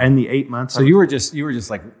 Oh, wow! And the 8 months, so you were just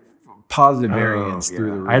like positive variance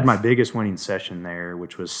through the roof. I had my biggest winning session there,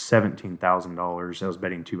 which was $17,000. I was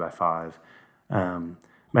betting 2x5. And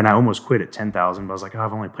I almost quit at 10,000, but I was like,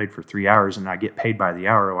 I've only played for 3 hours and I get paid by the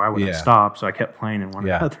hour. Why would I stop? So I kept playing and won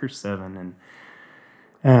another 7.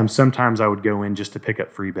 And sometimes I would go in just to pick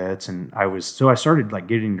up free bets. And I started like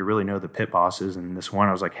getting to really know the pit bosses. And this one,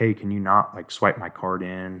 I was like, hey, can you not like swipe my card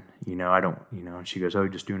in? I don't, and she goes, oh,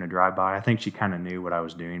 just doing a drive-by. I think she kind of knew what I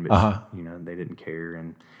was doing, but they didn't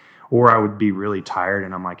care. Or I would be really tired,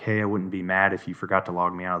 and I'm like, hey, I wouldn't be mad if you forgot to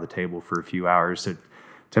log me out of the table for a few hours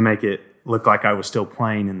to make it look like I was still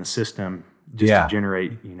playing in the system, just to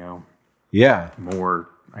generate, more,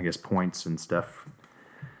 I guess, points and stuff.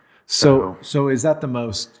 So is that the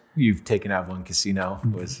most you've taken out of one casino?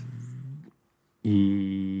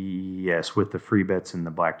 Yes, with the free bets and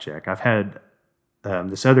the blackjack. I've had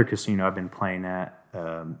this other casino I've been playing at.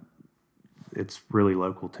 It's really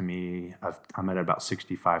local to me. I'm at about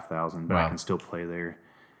 65,000, but I can still play there.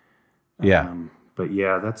 Yeah. But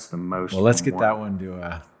yeah, that's the most. Well, let's get that one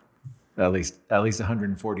to at least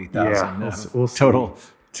 140,000. Yeah, we'll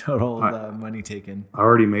total money taken. I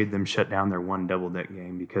already made them shut down their one double deck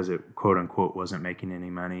game because it quote unquote wasn't making any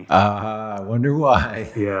money. I wonder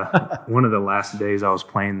why. Yeah. One of the last days I was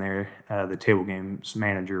playing there, the table games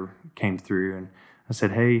manager came through and I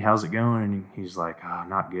said, hey, how's it going? And he's like,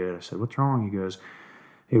 not good. I said, what's wrong? He goes,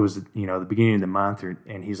 it was, the beginning of the month.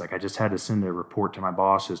 And he's like, I just had to send a report to my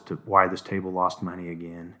boss as to why this table lost money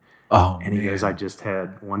again. Oh, and he goes, I just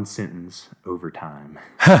had one sentence, overtime.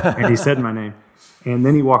 And he said my name. And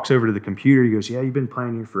then he walks over to the computer. He goes, yeah, you've been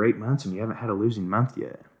playing here for 8 months and you haven't had a losing month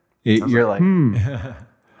yet. You're like, I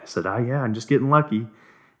said, yeah, I'm just getting lucky.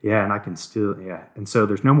 Yeah, and I can still, And so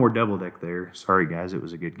there's no more double deck there. Sorry, guys, it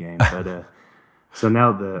was a good game. But so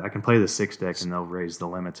now I can play the 6 deck and they'll raise the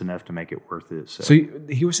limits enough to make it worth it. So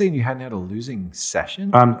he was saying you hadn't had a losing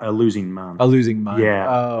session? A losing month. A losing month? Yeah.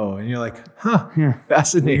 Oh, and you're like,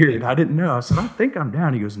 fascinating. Weird. I didn't know. I said, I think I'm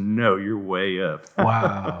down. He goes, no, you're way up.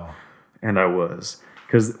 Wow. And I was.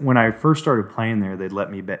 Because when I first started playing there, they'd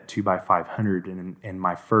let me bet 2x500. And in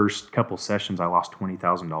my first couple sessions, I lost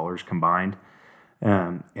 $20,000 combined.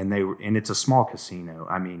 And it's a small casino.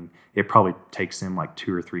 I mean, it probably takes them like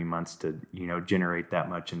 2 or 3 months to, generate that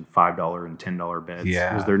much in $5 and $10 bets.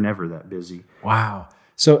 Yeah. Because they're never that busy. Wow.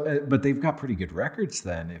 So, but they've got pretty good records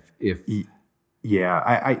then. I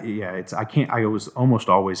was almost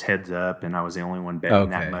always heads up and I was the only one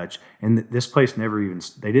betting that much. And this place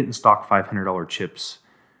they didn't stock $500 chips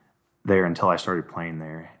there until I started playing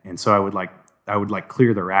there. And so I would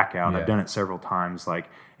clear the rack out. I've done it several times,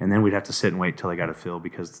 and then we'd have to sit and wait till they got a fill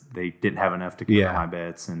because they didn't have enough to cover my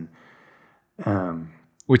bets. And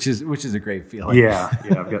which is a great feeling. Yeah,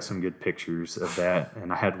 I've got some good pictures of that,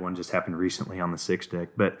 and I had one just happen recently on the 6 deck.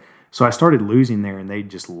 But so I started losing there, and they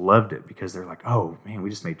just loved it because they're like, "Oh man, we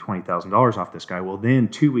just made $20,000 off this guy." Well, then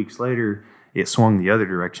 2 weeks later, it swung the other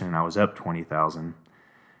direction, and I was up $20,000,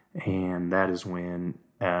 and that is when.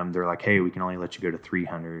 They're like, hey, we can only let you go to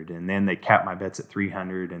 300. And then they capped my bets at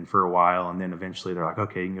 300 and for a while. And then eventually they're like,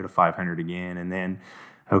 okay, you can go to 500 again. And then,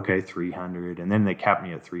 okay, 300. And then they capped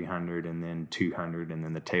me at 300 and then 200. And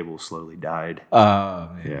then the table slowly died.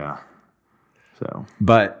 Oh, man. Yeah. So,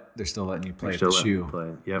 but they're still letting you play still the letting me shoe,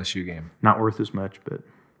 play. Yep. the shoe game. Not worth as much, but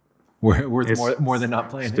Worth more than not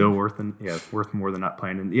playing. Still worth more than not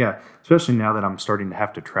playing. And yeah, especially now that I'm starting to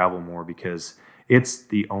have to travel more because it's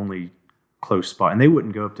the only close spot, and they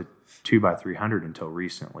wouldn't go up to 2x300 until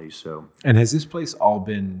recently. So, and has this place all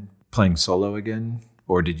been playing solo again,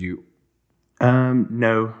 or did you?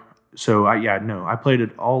 No. So I played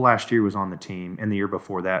it all last year. Was on the team, and the year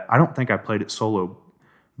before that, I don't think I played it solo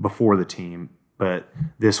before the team, but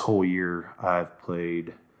this whole year I've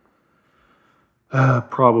played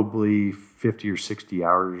probably 50 or 60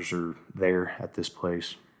 hours or there at this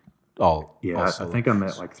place. I think I'm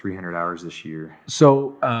at like 300 hours this year.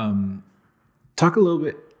 So, talk a little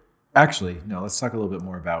bit. Actually, no. Let's talk a little bit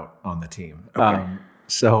more about on the team. Okay.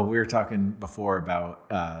 So we were talking before about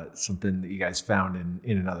something that you guys found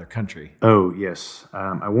in another country. Oh yes,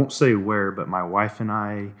 I won't say where, but my wife and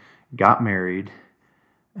I got married,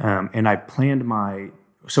 and I planned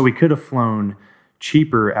so we could have flown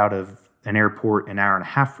cheaper out of an airport an hour and a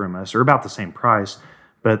half from us, or about the same price,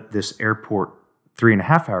 but this airport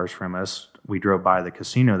 3.5 hours from us, we drove by the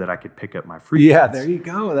casino that I could pick up my free Yeah, tickets. there you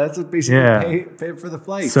go. That's what basically pay for the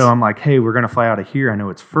flight. So I'm like, hey, we're going to fly out of here. I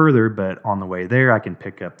know it's further, but on the way there, I can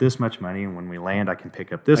pick up this much money, and when we land, I can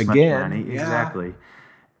pick up this much money. Yeah. Exactly.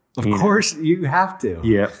 Of course, you have to.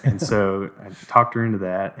 Yeah, and so I talked her into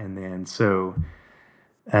that, and then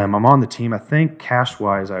I'm on the team. I think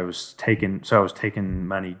cash-wise, I was taking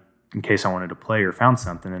money in case I wanted to play or found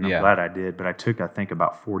something, and I'm glad I did. But I took, I think,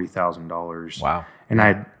 about $40,000. Wow! And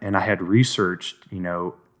I had researched,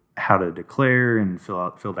 how to declare and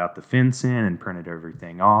filled out the fence in and printed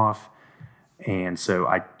everything off. And so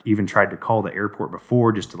I even tried to call the airport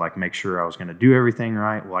before just to like make sure I was going to do everything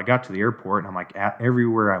right. Well, I got to the airport and I'm like,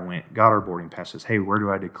 everywhere I went, got our boarding passes. Hey, where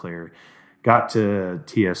do I declare? Got to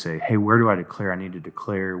TSA. Hey, where do I declare? I need to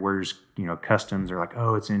declare. Where's, customs? They're like,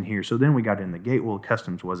 oh, it's in here. So then we got in the gate. Well,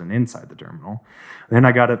 customs wasn't inside the terminal. Then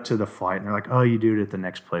I got up to the flight and they're like, oh, you do it at the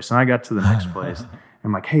next place. And I got to the next place.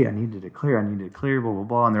 I'm like, hey, I need to declare, blah, blah,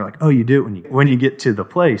 blah. And they're like, oh, you do it when you get to the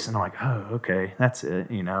place. And I'm like, oh, okay, that's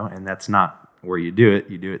it, and that's not where you do it.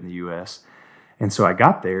 You do it in the U.S. And so I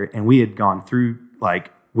got there and we had gone through,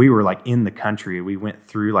 we were in the country. We went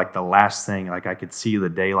through the last thing, I could see the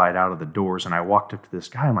daylight out of the doors. And I walked up to this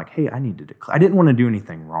guy. I'm like, hey, I need to declare. I didn't want to do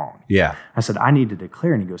anything wrong. Yeah. I said, I need to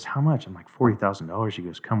declare. And he goes, how much? I'm like, $40,000. He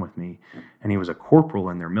goes, come with me. And he was a corporal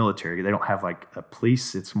in their military. They don't have a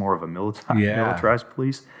police. It's more of a militarized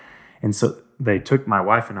police. And so they took my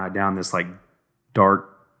wife and I down this dark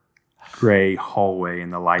gray hallway,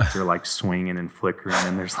 and the lights are swinging and flickering,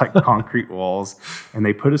 and there's concrete walls. And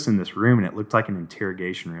they put us in this room, and it looked like an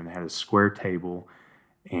interrogation room. They had a square table,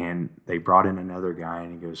 and they brought in another guy,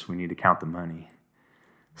 and he goes, we need to count the money.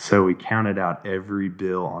 So we counted out every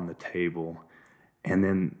bill on the table, and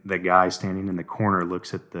then the guy standing in the corner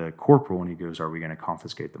looks at the corporal, and he goes, are we going to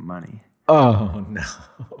confiscate the money? Oh, no.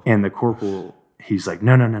 And the corporal, he's like,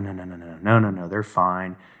 no, they're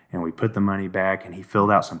fine. And we put the money back, and he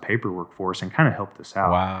filled out some paperwork for us and kind of helped us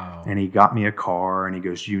out. Wow. And he got me a car, and he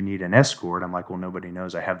goes, you need an escort? I'm like, well, nobody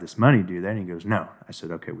knows I have this money, do they? And he goes, no. I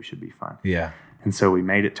said, okay, we should be fine. Yeah. And so we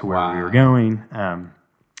made it to where we were going. And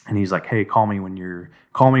he's like, hey, call me when you're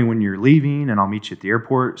leaving, and I'll meet you at the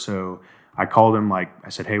airport. So I called him, I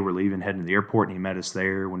said, hey, we're leaving, heading to the airport. And he met us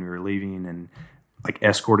there when we were leaving, and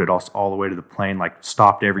escorted us all the way to the plane,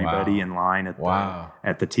 stopped everybody in line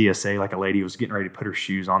at the TSA. A lady was getting ready to put her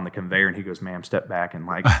shoes on the conveyor, and he goes, ma'am, step back.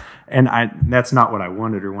 And that's not what I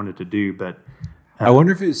wanted to do, but I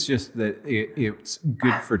wonder if it's just that it's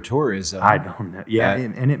good for tourism. I don't know. Yeah.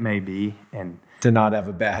 And it may be, and to not have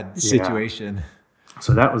a bad situation.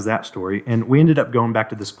 So that was that story. And we ended up going back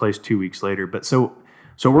to this place 2 weeks later, but so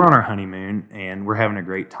we're on our honeymoon and we're having a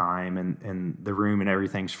great time, and the room and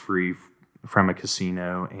everything's free from a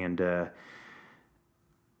casino. And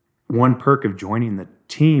one perk of joining the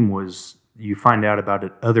team was you find out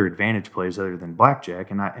about other advantage plays other than blackjack.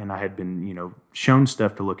 And I had been, shown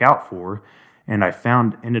stuff to look out for, and I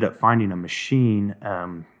ended up finding a machine.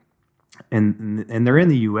 And they're in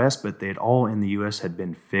the U.S., but they had all in the U.S. had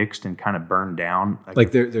been fixed and kind of burned down.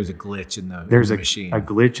 There's a glitch in the machine. A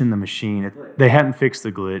glitch in the machine. They hadn't fixed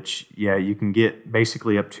the glitch. Yeah, you can get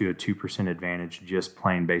basically up to a 2% advantage just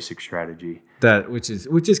playing basic strategy. Which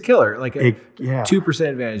is killer. 2%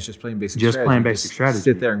 advantage just playing basic strategy. Just playing basic strategy.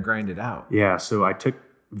 Sit there and grind it out. Yeah, so I took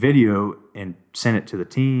video and sent it to the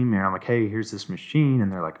team, and I'm like, hey, here's this machine.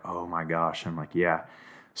 And they're like, oh my gosh. I'm like, yeah.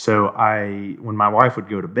 So when my wife would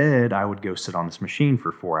go to bed, I would go sit on this machine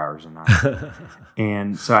for 4 hours a night.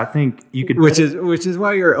 And so I think you could, which is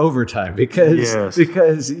why you're overtime,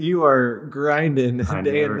 because you are grinding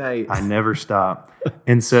day and night. I never stop.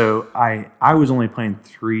 And so I was only playing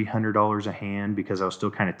 $300 a hand because I was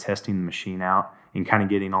still kind of testing the machine out and kind of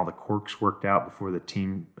getting all the quirks worked out before the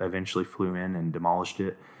team eventually flew in and demolished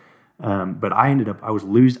it. But I was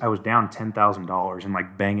down $10,000 and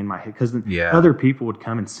like banging my head because other people would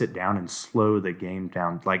come and sit down and slow the game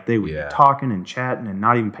down. Like they would be talking and chatting and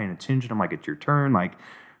not even paying attention. I'm like, it's your turn. Like,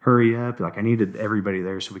 hurry up. Like I needed everybody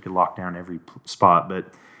there so we could lock down every spot.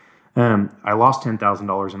 But I lost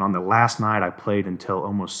 $10,000. And on the last night I played until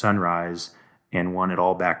almost sunrise and won it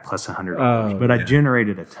all back plus $100. But I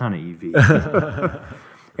generated a ton of EV.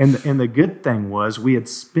 And the good thing was we had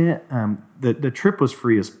spent the trip was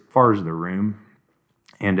free as far as the room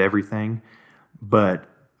and everything, but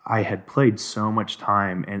I had played so much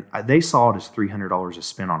time, and they saw it as $300 a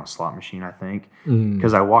spin on a slot machine, I think,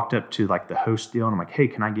 because I walked up to like the host deal and I'm like, hey,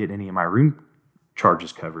 can I get any of my room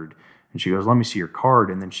charges covered? And she goes, let me see your card.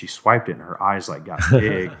 And then she swiped it and her eyes like got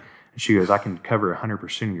big. And she goes, I can cover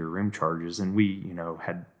 100% of your room charges. And we,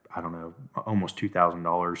 had, I don't know, almost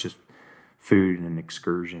 $2,000 just food and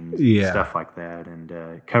excursions and stuff like that,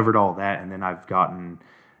 and covered all that. And then I've gotten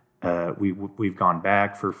we've gone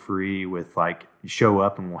back for free with like show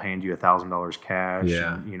up and we'll hand you $1,000 cash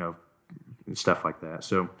and stuff like that.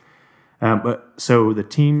 So so the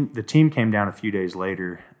team came down a few days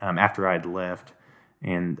later after I had left,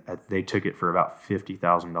 and they took it for about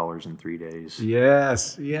 $50,000 in 3 days.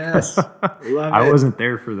 Yes. Love it. I wasn't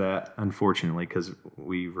there for that, unfortunately, because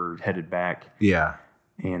we were headed back. Yeah.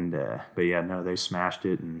 And, but yeah, no, they smashed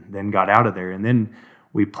it and then got out of there. And then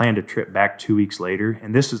we planned a trip back 2 weeks later.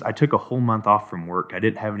 And I took a whole month off from work. I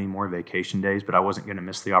didn't have any more vacation days, but I wasn't going to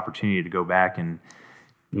miss the opportunity to go back and,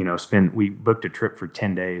 we booked a trip for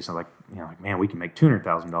 10 days. I'm like, man, we can make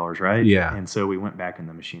 $200,000, right? Yeah. And so we went back and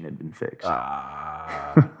the machine had been fixed.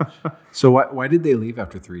 So why did they leave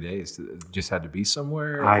after 3 days? It just had to be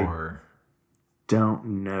somewhere? I don't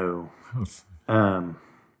know.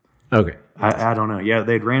 Okay. I don't know. Yeah,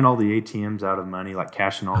 they'd ran all the ATMs out of money, like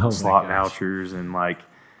cashing all the slot vouchers, and like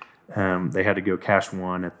they had to go cash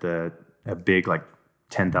one at a big like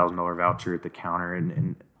 $10,000 voucher at the counter,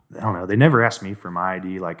 and I don't know. They never asked me for my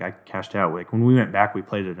ID. Like I cashed out. Like when we went back, we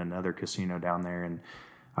played at another casino down there, and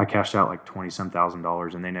I cashed out like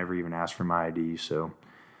 $20,000, and they never even asked for my ID. So,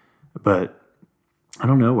 but I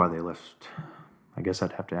don't know why they left. I guess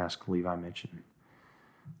I'd have to ask Levi, Mitch, and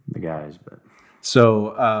the guys, but.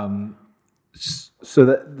 So, so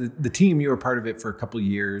the team, you were part of it for a couple of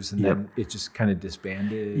years, and then it just kind of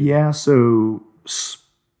disbanded. Yeah. So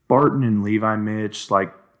Spartan and Levi, Mitch,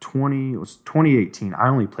 like it was 2018. I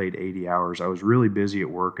only played 80 hours. I was really busy at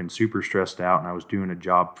work and super stressed out, and I was doing a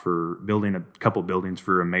job for building a couple buildings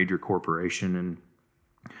for a major corporation, and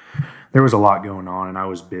there was a lot going on, and I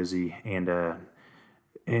was busy, and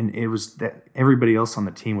it was that everybody else on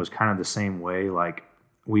the team was kind of the same way, like.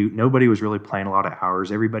 Nobody was really playing a lot of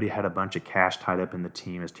hours. Everybody had a bunch of cash tied up in the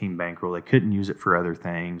team as team bankroll. They couldn't use it for other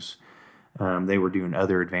things. They were doing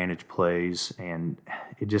other advantage plays, and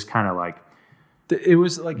it just kind of like... It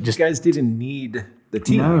was like you guys didn't need the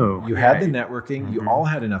team. No. You had the networking. Mm-hmm. You all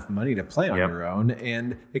had enough money to play on your own,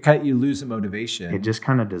 and you lose the motivation. It just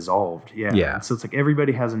kind of dissolved. Yeah. And so it's like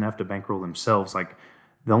everybody has enough to bankroll themselves. Like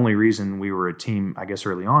the only reason we were a team, I guess,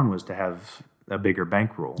 early on was to have a bigger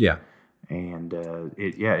bankroll. Yeah. And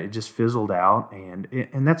it just fizzled out,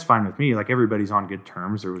 and that's fine with me. Like everybody's on good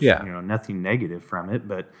terms. There was nothing negative from it,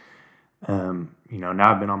 but now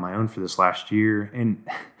I've been on my own for this last year. And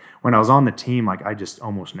when I was on the team, like I just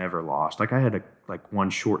almost never lost. Like I had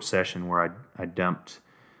one short session where I dumped.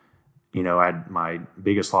 I had my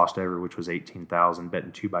biggest loss ever, which was 18,000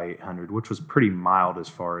 betting 2x800, which was pretty mild as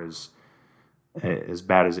far as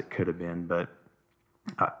bad as it could have been, but.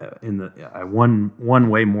 I won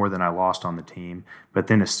way more than I lost on the team, but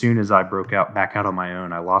then as soon as I broke back out on my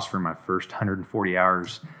own, I lost for my first 140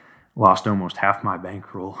 hours, lost almost half my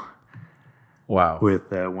bankroll. Wow!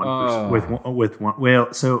 With one.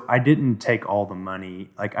 Well, so I didn't take all the money.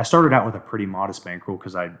 Like I started out with a pretty modest bankroll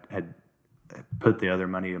because I had put the other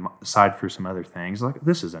money aside for some other things. Like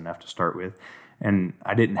this is enough to start with, and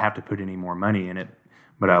I didn't have to put any more money in it.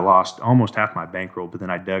 But I lost almost half my bankroll. But then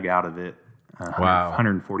I dug out of it.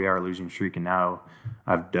 140-hour losing streak, and now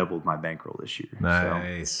I've doubled my bankroll this year.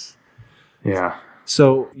 Nice. So, yeah.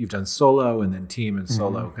 So you've done solo and then team and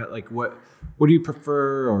solo. Mm-hmm. Like what do you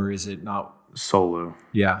prefer, or is it not solo?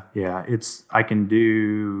 Yeah. Yeah. I can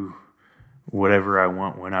do whatever I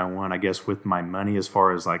want when I want, I guess, with my money, as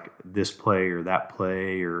far as like this play or that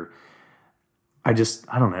play, or I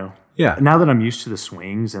don't know. Yeah. Now that I'm used to the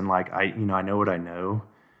swings and like I know what I know.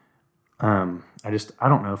 I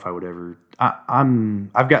don't know if I would ever.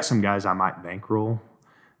 I've got some guys I might bankroll,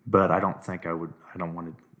 but I don't think I would. I don't want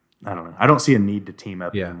to. I don't know. I don't see a need to team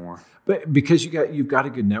up anymore. But because you've got a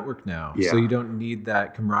good network now, Yeah. so you don't need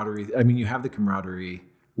that camaraderie. I mean, you have the camaraderie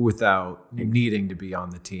without needing to be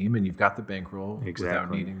on the team, and you've got the bankroll without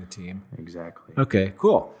needing the team. Exactly. Okay,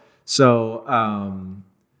 cool. So,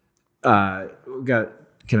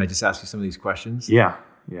 can I just ask you some of these questions? Yeah.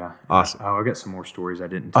 Awesome. I've got some more stories I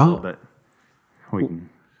didn't tell, but we can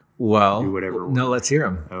do whatever. No, let's hear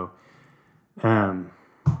them.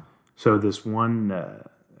 So this one,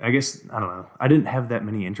 I guess, I don't know. I didn't have that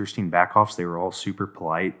many interesting back-offs. They were all super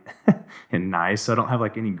polite and nice. So I don't have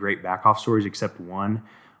like any great back-off stories except one.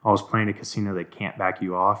 I was playing a casino that can't back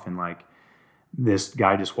you off, and like this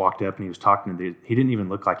guy just walked up and he was talking to he didn't even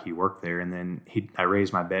look like he worked there. And then I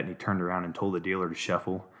raised my bet and he turned around and told the dealer to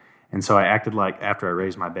shuffle. And so I acted like, after I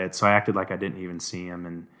raised my bet, I didn't even see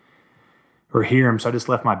him or hear him. So I just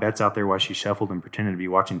left my bets out there while she shuffled and pretended to be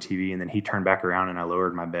watching TV. And then he turned back around and I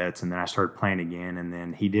lowered my bets. And then I started playing again. And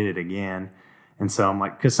then he did it again. And so I'm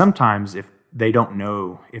like, because sometimes if they don't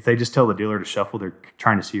know, if they just tell the dealer to shuffle, they're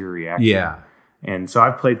trying to see your reaction. Yeah. And so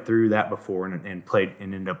I've played through that before and played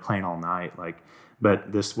and ended up playing all night.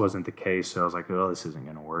 But this wasn't the case. So I was like, oh, this isn't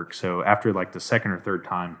going to work. So after like the second or third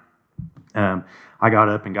time, I got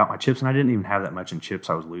up and got my chips, and I didn't even have that much in chips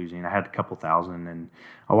I was losing. I had a couple thousand, and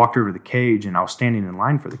I walked over to the cage, and I was standing in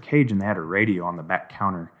line for the cage, and they had a radio on the back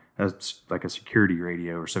counter. That's like a security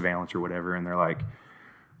radio or surveillance or whatever, and they're like,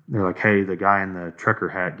 hey, the guy in the trucker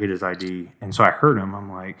hat, get his ID. And so I heard him.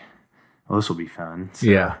 I'm like, well, this will be fun. So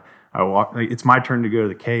yeah. I walked. It's my turn to go to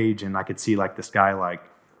the cage, and I could see like this guy like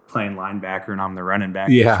playing linebacker, and I'm the running back.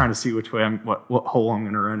 Yeah. Trying to see which way what hole I'm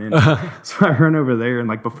going to run in. So I run over there, and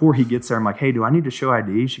like before he gets there, I'm like, hey, do I need to show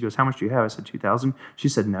ID? She goes, how much do you have? I said, 2,000. She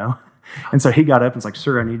said, no. And so he got up and was like,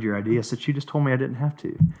 sir, I need your ID. I said, she just told me I didn't have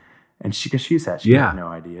to. And she had no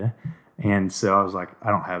idea. And so I was like,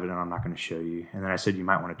 I don't have it, and I'm not going to show you. And then I said, you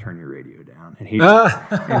might want to turn your radio down. And he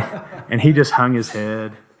and he just hung his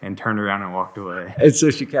head and turned around and walked away. And so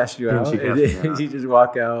she cashed you out? Did you just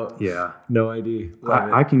walk out? Yeah. No ID?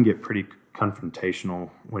 I can get pretty confrontational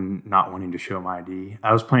when not wanting to show my ID.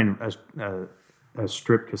 I was playing a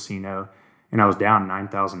strip casino, and I was down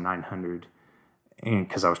 9,900 and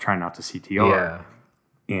because I was trying not to CTR. Yeah.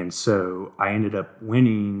 And so I ended up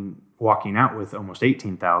walking out with almost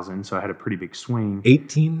 18,000. So I had a pretty big swing.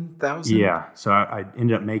 18,000? Yeah. So I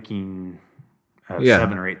ended up making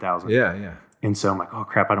 7,000 or 8,000. Yeah. And so I'm like, oh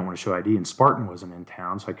crap, I don't want to show ID. And Spartan wasn't in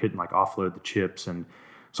town, so I couldn't like offload the chips. And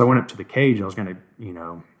so I went up to the cage. I was going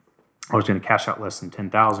to cash out less than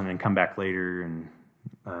 10,000 and come back later. And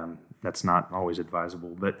that's not always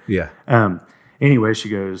advisable. But yeah. Anyway, she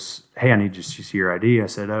goes, hey, I need you to see your ID. I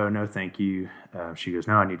said, oh, no, thank you. She goes,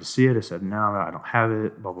 no, I need to see it. I said, no, I don't have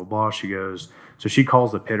it, blah, blah, blah. She goes, so she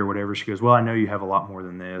calls the pit or whatever. She goes, well, I know you have a lot more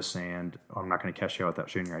than this, and I'm not going to cash you out without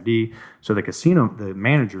showing your ID. So the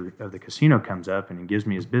manager of the casino comes up and he gives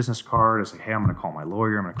me his business card. I was like, hey, I'm going to call my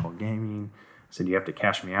lawyer. I'm going to call gaming. I said, you have to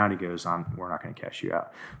cash me out. He goes, we're not going to cash you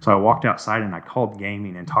out. So I walked outside and I called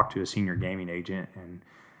gaming and talked to a senior gaming agent, and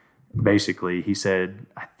basically he said,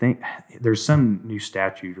 I think there's some new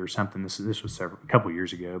statute or something. This was a couple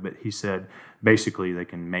years ago, but he said basically they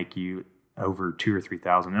can make you over 2,000 or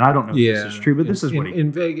 3,000. And I don't know if this is true, but this is what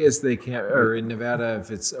in Vegas they can't, or in Nevada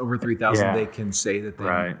if it's over 3,000 they can say that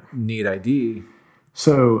they need ID.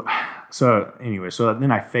 So anyway, so then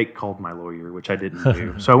I fake called my lawyer, which I didn't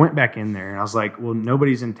do. So I went back in there and I was like, well,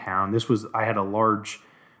 nobody's in town. I had a large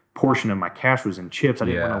portion of my cash was in chips. I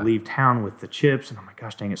didn't want to leave town with the chips, and I'm like,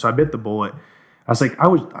 gosh dang it. So I bit the bullet. I was like,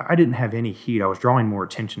 I didn't have any heat. I was drawing more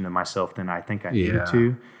attention to myself than I think I needed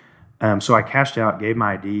to. So I cashed out, gave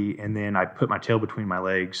my ID, and then I put my tail between my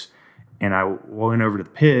legs, and I went over to the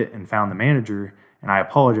pit and found the manager, and I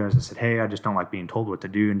apologized. I said, hey, I just don't like being told what to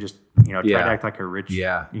do, and just try to act like a rich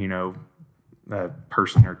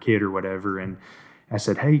person or kid or whatever. And I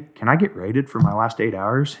said, hey, can I get rated for my last 8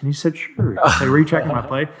 hours? And he said, sure. I said, were you checking my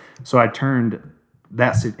play? So I turned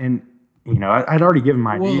that, and I'd already given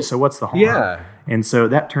my ID, so what's the harm? Yeah. And so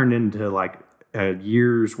that turned into like a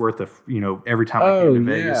year's worth of, every time I came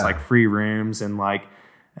to Vegas, like free rooms, and like,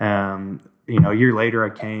 a year later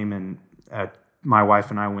I came and my wife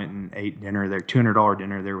and I went and ate dinner there, $200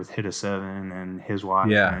 dinner there with Hit a Seven and his wife.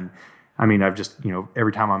 Yeah. And I mean, I've just,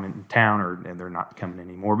 every time I'm in town and they're not coming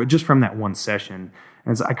anymore, but just from that one session,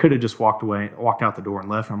 and so I could have just walked out the door and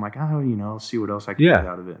left. And I'm like, I'll see what else I can get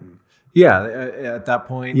out of it. And Yeah, at that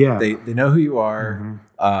point, Yeah. they know who you are.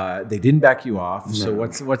 They didn't back you off. No. So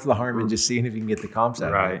what's the harm in just seeing if you can get the comps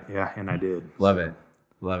out Right. of it? Yeah, and I did. Love it.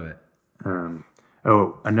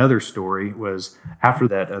 Another story was after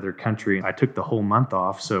that other country, I took the whole month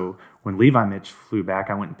off. So when Levi Mitch flew back,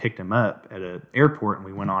 I went and picked him up at an airport, and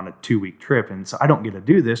we went on a 2-week trip. And so I don't get to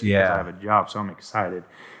do this because I have a job, so I'm excited.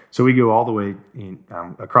 So we go all the way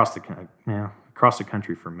across the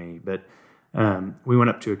country for me. But we went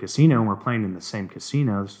up to a casino, and we're playing in the same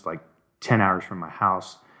casino. This is like 10 hours from my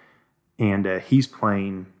house. And he's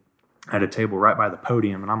playing at a table right by the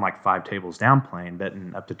podium, and I'm like 5 tables down playing,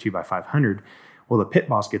 betting up to 2x500. Well, the pit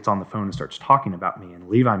boss gets on the phone and starts talking about me, and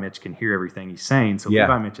Levi Mitch can hear everything he's saying. So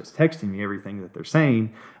Levi Mitch is texting me everything that they're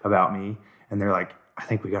saying about me, and they're like, I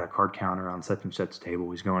think we got a card counter on such and such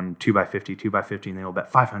table. He's going 2x50, 2x50, and they'll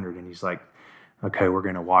bet 500. And he's like, okay, we're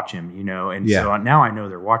going to watch him, And so now I know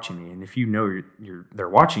they're watching me. And if you know they're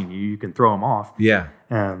watching you, you can throw them off. Yeah.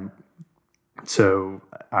 So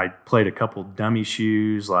I played a couple dummy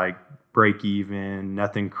shoes, like break even,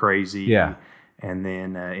 nothing crazy. Yeah. And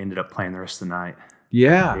then ended up playing the rest of the night.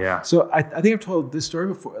 Yeah. Yeah. So I think I've told this story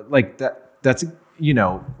before. Like that's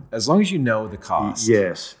as long as you know the cost.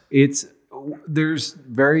 Yes. There's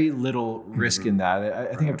very little risk in that.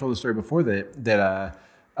 I think I've told the story before that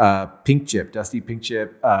Dusty Pink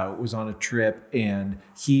Chip was on a trip, and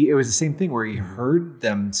it was the same thing where he heard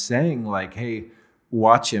them saying like, hey,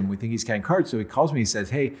 watch him. We think he's counting cards. So he calls me. He says,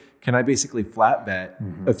 hey, can I basically flat bet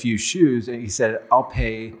a few shoes? And he said, I'll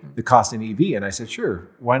pay the cost in EV. And I said, sure,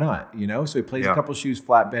 why not? So he plays a couple shoes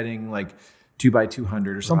flat betting like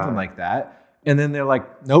 2x200 or something like that. And then they're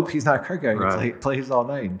like, nope, he's not a card guy. He plays all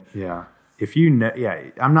night. Yeah. If you know,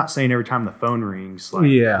 I'm not saying every time the phone rings,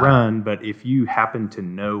 run, but if you happen to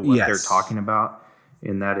know what they're talking about,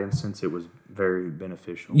 in that instance, it was very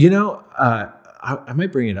beneficial. I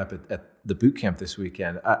might bring it up at the boot camp this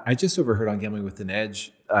weekend. I just overheard on Gambling with an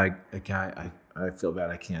Edge, a guy, I feel bad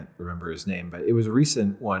I can't remember his name, but it was a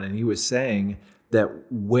recent one, and he was saying that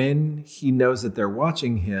when he knows that they're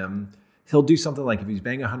watching him, he'll do something like if he's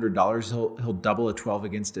betting $100, he'll double a 12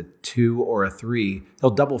 against a 2 or a 3. He'll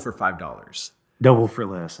double for $5. Double for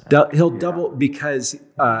less. He'll double because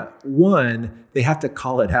one, they have to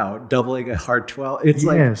call it out. Doubling a hard 12.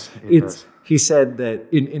 It's he said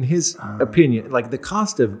that in his opinion, like the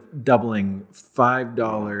cost of doubling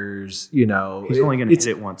 $5, he's only going to hit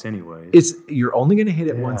it once anyway. You're only going to hit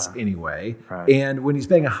it once anyway. Right. And when he's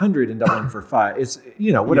paying $100 and doubling for $5, it's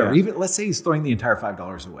whatever. Even let's say he's throwing the entire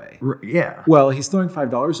 $5 away. Yeah. Well, he's throwing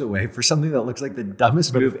 $5 away for something that looks like the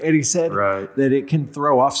dumbest move, and he said that it can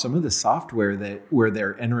throw off some of the software where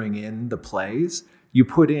they're entering in the plays. You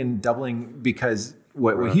put in doubling because.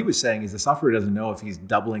 What he was saying is the software doesn't know if he's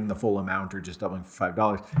doubling the full amount or just doubling for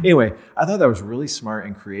 $5. Anyway, I thought that was a really smart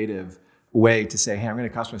and creative way to say, hey, I'm going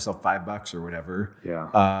to cost myself $5 or whatever.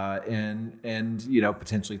 Yeah. And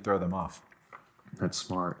potentially throw them off. That's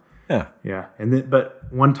smart. Yeah. Yeah. But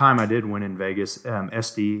one time I did win in Vegas.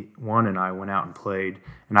 SD1 and I went out and played,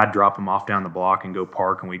 and I'd drop him off down the block and go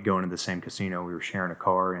park, and we'd go into the same casino. We were sharing a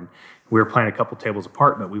car, and we were playing a couple tables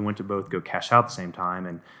apart, but we went to both go cash out at the same time.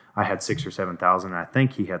 And I had 6,000 or 7,000, and I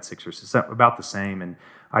think he had 6 or 7, about the same. And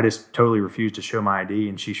I just totally refused to show my ID,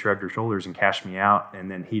 and she shrugged her shoulders and cashed me out.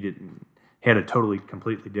 And then he had a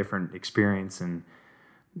completely different experience, and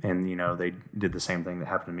they did the same thing that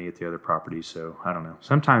happened to me at the other property. So I don't know.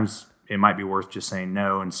 Sometimes it might be worth just saying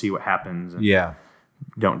no and see what happens. And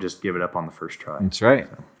don't just give it up on the first try. That's right.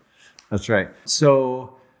 That's right.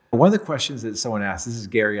 So one of the questions that someone asked, this is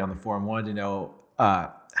Gary on the forum, wanted to know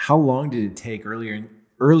how long did it take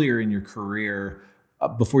earlier in your career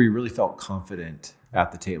before you really felt confident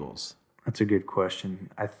at the tables? That's a good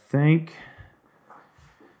question. I think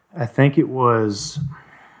it was,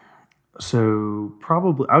 so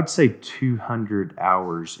probably, I would say 200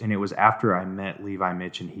 hours. And it was after I met Levi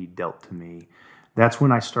Mitch and he dealt to me. That's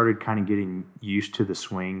when I started kind of getting used to the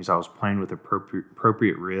swings. I was playing with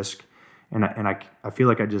appropriate risk. And I feel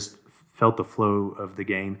like I just felt the flow of the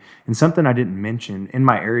game. And something I didn't mention, in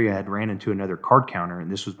my area I had ran into another card counter,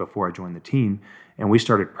 and this was before I joined the team, and we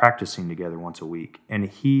started practicing together once a week. And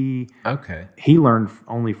he learned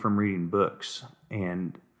only from reading books,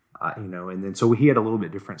 and and then so he had a little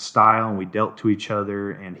bit different style, and we dealt to each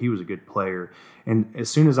other, and he was a good player. And as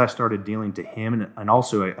soon as I started dealing to him, and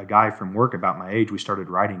also a guy from work about my age, we started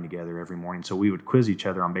writing together every morning. So we would quiz each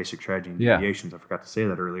other on basic strategy and deviations. I forgot to say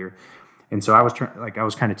that earlier. And so I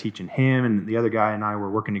was kind of teaching him, and the other guy and I were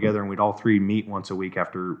working together, and we'd all three meet once a week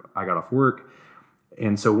after I got off work.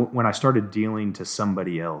 And so when I started dealing to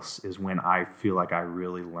somebody else is when I feel like I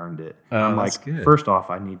really learned it. I'm like, good. First off,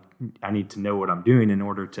 I need to know what I'm doing in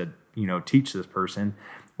order to teach this person,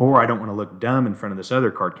 or I don't want to look dumb in front of this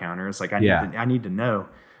other card counter. It's like I need to know.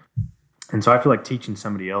 And so I feel like teaching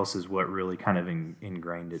somebody else is what really kind of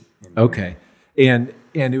ingrained it. Okay. And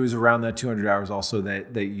it was around that 200 hours also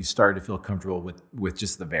that you started to feel comfortable with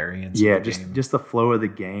just the variance. Yeah, of the game. just the flow of the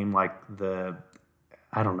game, like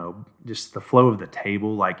just the flow of the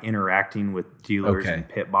table, like interacting with dealers and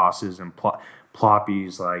pit bosses and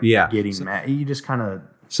ploppies, like getting mad. You just kind of.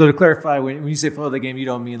 So to clarify, when you say flow of the game, you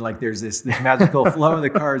don't mean like there's this magical flow of the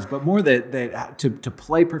cards, but more that to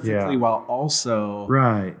play perfectly while also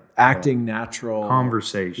acting natural.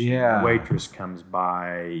 Conversation. Yeah. The waitress comes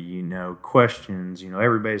by, questions,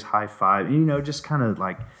 everybody's high five, just kind of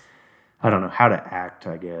like, I don't know how to act,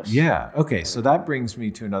 I guess. Yeah. Okay. So that brings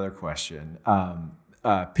me to another question.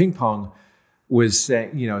 Ping pong was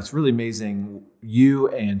saying, it's really amazing. You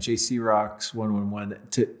and JC Rocks 111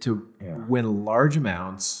 to win large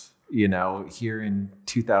amounts, here in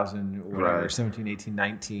 2000, 17, 18,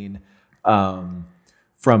 19,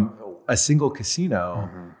 from a single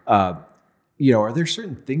casino. Are there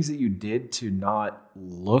certain things that you did to not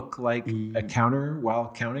look like a counter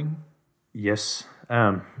while counting? Yes.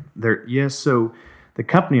 So the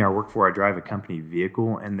company I work for, I drive a company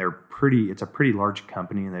vehicle, and it's a pretty large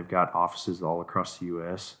company, and they've got offices all across the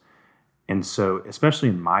U.S. And so, especially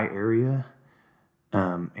in my area,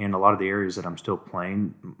 and a lot of the areas that I'm still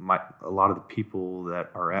playing, a lot of the people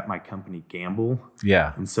that are at my company gamble.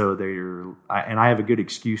 Yeah. And so I have a good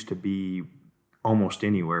excuse to be almost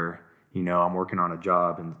anywhere. I'm working on a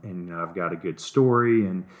job, and I've got a good story,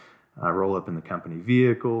 and I roll up in the company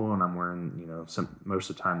vehicle, and I'm wearing, most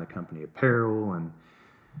of the time the company apparel, and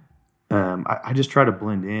I just try to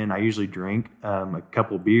blend in. I usually drink a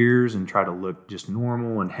couple beers and try to look just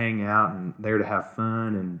normal and hang out and there to have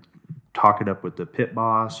fun and talk it up with the pit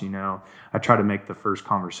boss. I try to make the first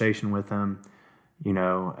conversation with them,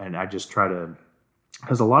 and I just try to,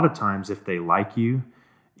 because a lot of times if they like you,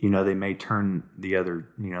 they may turn the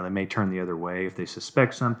other way if they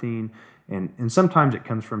suspect something. And sometimes it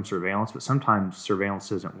comes from surveillance, but sometimes surveillance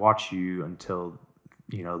doesn't watch you until,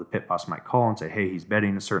 the pit boss might call and say, hey, he's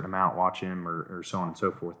betting a certain amount, watch him, or so on and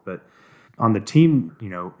so forth. But on the team,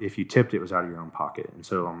 if you tipped, it was out of your own pocket. And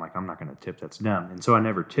so I'm like, I'm not going to tip. That's dumb. And so I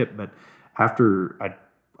never tipped. But after I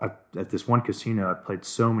at this one casino, I played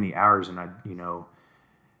so many hours, and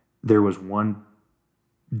there was one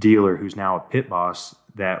dealer who's now a pit boss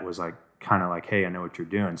that was like, kind of like, hey, I know what you're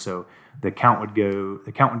doing. So the count would,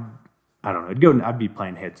 I don't know, I'd be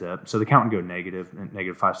playing heads up. So the count would go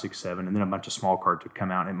negative 5, 6, 7, and then a bunch of small cards would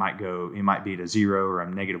come out. It might be to 0, or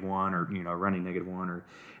I'm -1, or, running -1,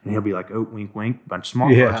 and he'll be like, oh, wink, wink, bunch of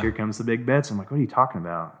small cards. Here comes the big bets. I'm like, what are you talking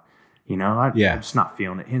about? I'm just not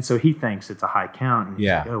feeling it. And so he thinks it's a high count. And he's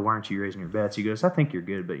like, oh, why aren't you raising your bets? He goes, I think you're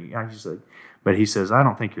good. But he says, I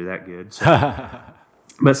don't think you're that good. So,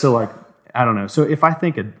 but so like, I don't know. So if I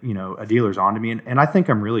think a dealer's onto me, and I think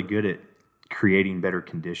I'm really good at creating better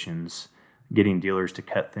conditions, getting dealers to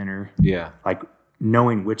cut thinner. Yeah. Like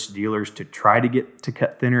knowing which dealers to try to get to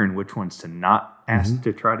cut thinner and which ones to not ask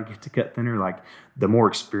to try to get to cut thinner. Like the more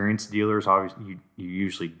experienced dealers, obviously you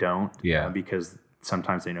usually don't. Yeah. Because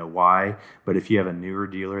sometimes they know why. But if you have a newer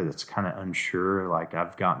dealer that's kind of unsure, like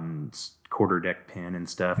I've gotten quarter deck pin and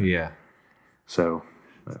stuff. Yeah. So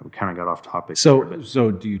we kind of got off topic.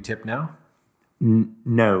 So do you tip now?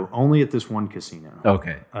 No, only at this one casino.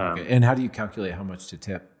 Okay. And how do you calculate how much to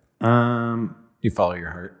tip? You follow your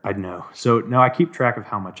heart. I know. So no, I keep track of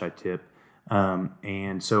how much I tip.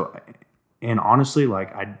 And honestly,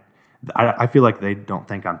 like I feel like they don't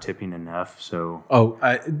think I'm tipping enough. So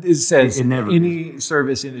it says it never any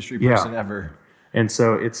service industry person ever. And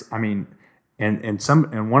so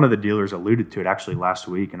and one of the dealers alluded to it actually last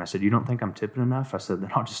week, and I said, you don't think I'm tipping enough? I said, then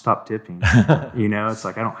I'll just stop tipping. It's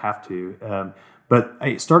like I don't have to. But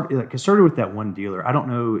it started with that one dealer. I don't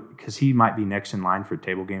know, because he might be next in line for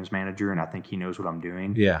table games manager, and I think he knows what I'm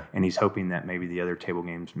doing. Yeah. And he's hoping that maybe the other table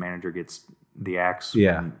games manager gets the axe.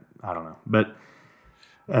 Yeah. I don't know. But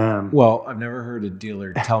well, I've never heard a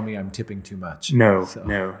dealer tell me I'm tipping too much. No.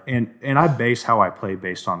 And I base how I play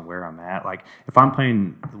based on where I'm at. Like if I'm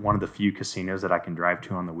playing one of the few casinos that I can drive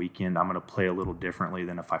to on the weekend, I'm going to play a little differently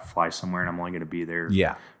than if I fly somewhere and I'm only going to be there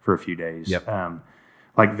for a few days. Yep.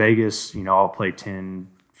 Like Vegas, I'll play 10,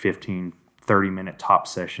 15, 30-minute top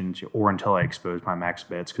sessions or until I expose my max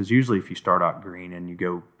bets. Because usually if you start out green and you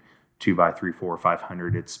go 2 by 3, 4,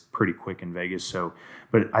 500, it's pretty quick in Vegas. So,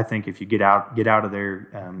 but I think if you get out of there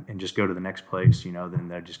and just go to the next place, then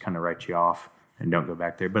they'll just kind of write you off and don't go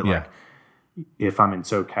back there. But like if I'm in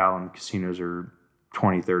SoCal and casinos are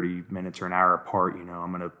 20, 30 minutes or an hour apart,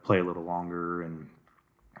 I'm going to play a little longer and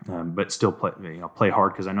but still play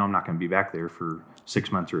hard because I know I'm not going to be back there for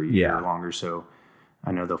 6 months or a year or longer. So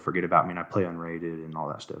I know they'll forget about me, and I play unrated and all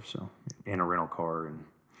that stuff. So in a rental car and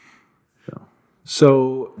so.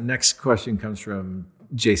 So next question comes from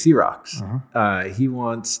JC Rocks. He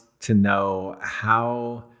wants to know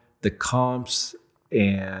how the comps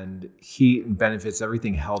and heat and benefits,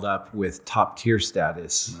 everything held up with top tier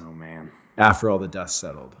status. Oh man! After all the dust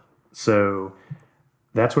settled. So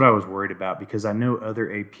that's what I was worried about because I know other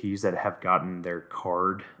APs that have gotten their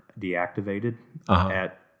card deactivated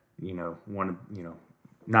at one of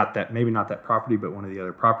maybe not that property, but one of the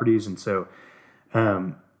other properties, and so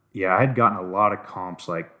I had gotten a lot of comps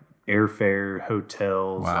like airfare,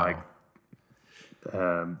 hotels, like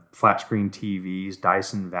flat screen TVs,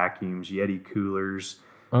 Dyson vacuums, Yeti coolers.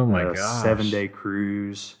 Oh my gosh. 7-day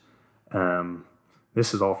cruise.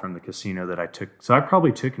 This is all from the casino that I took. So I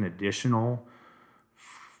probably took an additional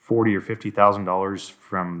 $40,000 or $50,000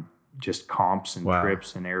 from just comps and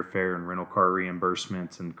trips and airfare and rental car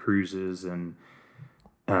reimbursements and cruises and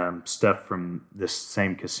stuff from this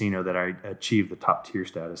same casino that I achieved the top tier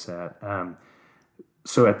status at.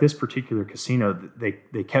 So at this particular casino,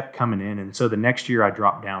 they kept coming in. And so the next year I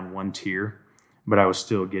dropped down one tier, but I was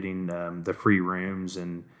still getting the free rooms.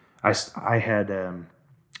 And I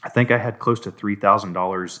think I had close to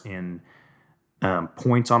 $3,000 in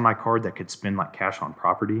points on my card that could spend like cash on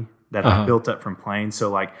property that I built up from playing. So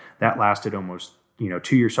like that lasted almost 2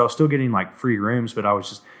 years. So I was still getting like free rooms, but I was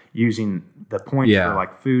just using the points for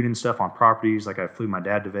like food and stuff on properties. Like I flew my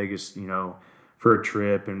dad to Vegas, for a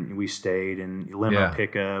trip, and we stayed and limo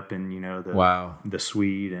pickup and the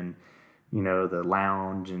suite and the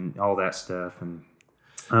lounge and all that stuff. And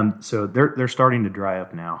so they're starting to dry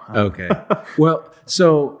up now. Okay. Well,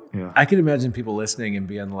 so I can imagine people listening and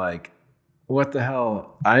being like, what the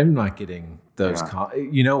hell? I'm not getting those.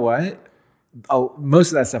 You know what? Most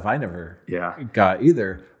of that stuff I never got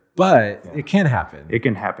either, but it can happen. It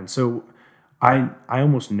can happen. So I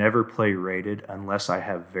almost never play rated unless I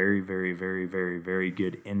have very, very, very, very, very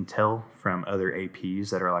good intel from other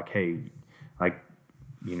APs that are like, hey, like,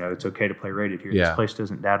 it's okay to play rated here. This place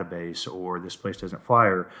doesn't database, or this place doesn't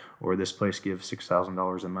flyer, or this place gives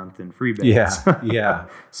 $6,000 a month in free bets. Yeah.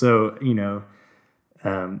 So,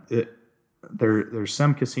 there's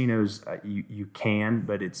some casinos you can,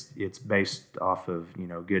 but it's based off of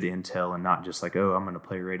good intel and not just like, oh, I'm going to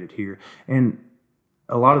play rated here. And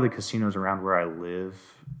a lot of the casinos around where I live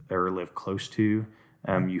or live close to,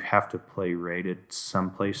 you have to play rated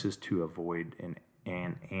some places to avoid an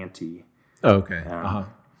ante. Oh, okay.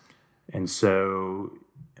 And so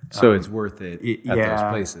it's worth it at those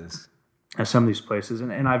places. At some of these places,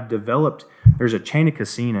 and I've developed. There's a chain of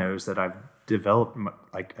casinos that I've developed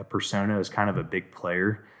like a persona as kind of a big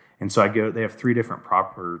player, and so I go. They have three or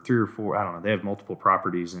four. I don't know. They have multiple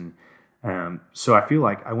properties, and so I feel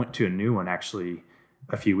like I went to a new one actually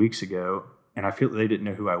a few weeks ago, and I feel they didn't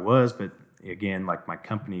know who I was, but again, like my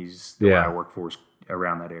company's the one I work for is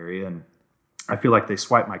around that area, and I feel like they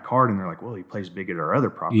swiped my card and they're like, well, he plays big at our other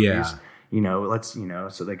properties.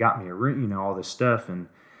 So they got me a room, all this stuff. And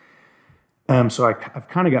so I've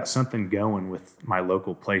kind of got something going with my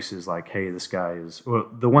local places like, hey, this guy is, well,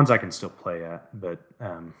 the ones I can still play at, but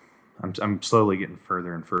I'm slowly getting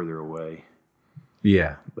further and further away.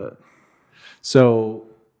 Yeah. But so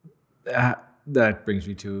that brings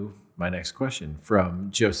me to my next question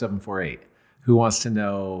from Joe748, who wants to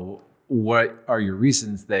know, what are your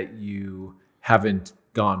reasons that you haven't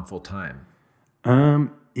gone full time?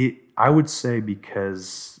 I would say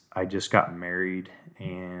because I just got married,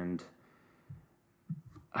 and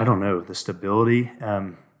I don't know, the stability.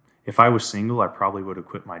 If I was single, I probably would have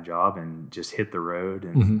quit my job and just hit the road,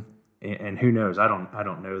 and who knows? I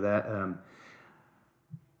don't know that.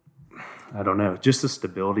 I don't know. Just the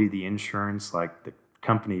stability, the insurance, like the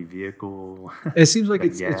company vehicle. It seems like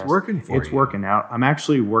it's working for you. It's working out. I'm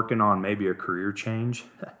actually working on maybe a career change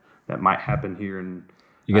that might happen here in,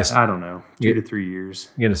 I don't know, 2 to 3 years.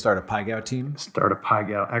 You're going to start a pie gow team? Start a pie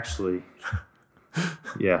gow. Actually,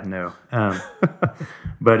 no.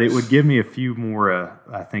 But it would give me a few more,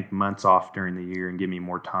 I think, months off during the year and give me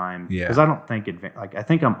more time. Because I don't think, I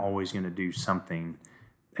think I'm always going to do something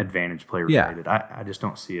advantage play related. I just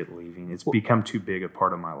don't see it leaving. It's become too big a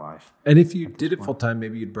part of my life. And if you did it full time,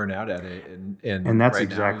 maybe you'd burn out at it. And that's right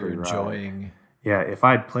exactly now you're enjoying. Right. Yeah, if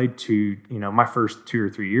I'd played my first 2 or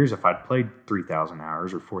 3 years, if I'd played 3,000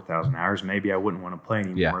 hours or 4,000 hours, maybe I wouldn't want to play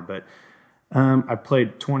anymore. But I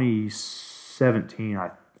played 2017. I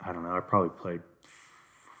don't know. I probably played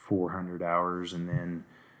 400 hours, and then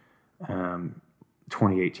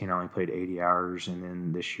 2018, I only played 80 hours, and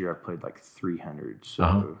then this year I played like 300.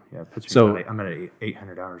 So yeah, it puts me I'm at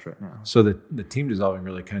 800 hours right now. So the team dissolving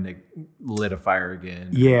really kind of lit a fire again.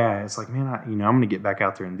 Yeah, it's like, man, I'm going to get back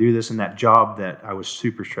out there and do this. And that job that I was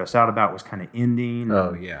super stressed out about was kind of ending.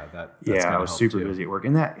 Oh yeah, that's I was super busy at work,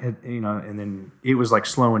 and that and then it was like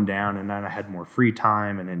slowing down, and then I had more free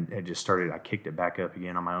time, and then it just started. I kicked it back up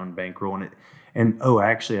again on my own bankroll, I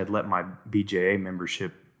actually had let my BJA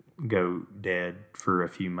membership go dead for a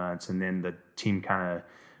few months, and then the team kind of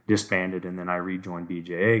disbanded, and then I rejoined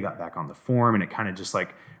BJA, got back on the forum, and it kind of just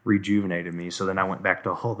like rejuvenated me. So then I went back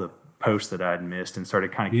to all the posts that I'd missed and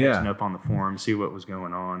started kind of catching up on the forum, see what was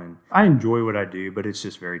going on. And I enjoy what I do, but it's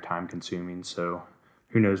just very time consuming. So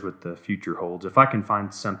who knows what the future holds. If I can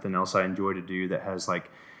find something else I enjoy to do that has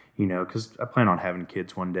like, because I plan on having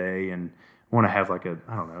kids one day and want to have like a,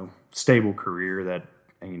 stable career that,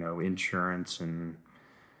 insurance and,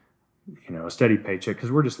 a steady paycheck,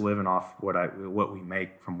 because we're just living off what we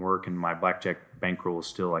make from work, and my blackjack bankroll is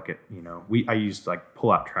still like I used to like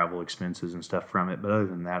pull out travel expenses and stuff from it, but other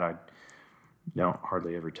than that, I don't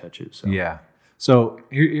hardly ever touch it. So yeah. So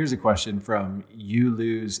here's a question from You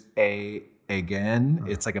Lose Again.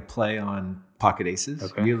 It's like a play on pocket aces.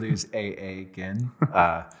 Okay. You lose again.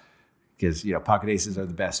 Because pocket aces are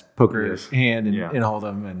the best poker hand in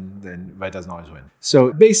Hold'em, but it doesn't always win.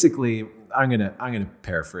 So basically, I'm gonna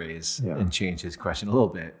paraphrase and change his question a little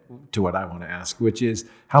bit to what I want to ask, which is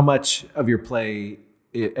how much of your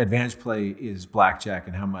advantage play is blackjack,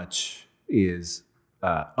 and how much is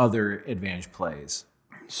other advantage plays?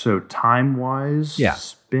 So time wise,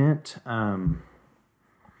 spent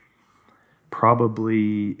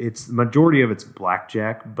probably it's the majority of it's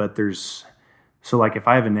blackjack, but there's. So, like, if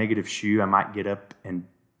I have a negative shoe, I might get up and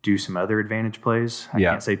do some other advantage plays. I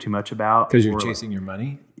can't say too much about. Because you're chasing your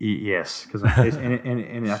money? Yes, because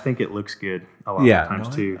and I think it looks good a lot of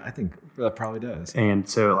times, too. I think that probably does. And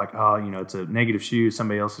so, like, it's a negative shoe.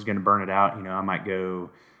 Somebody else is going to burn it out. I might go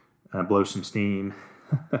blow some steam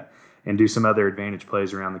and do some other advantage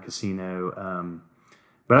plays around the casino.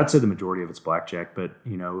 But I'd say the majority of it's blackjack. But,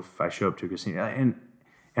 if I show up to a casino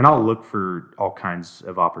and I'll look for all kinds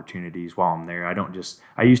of opportunities while I'm there.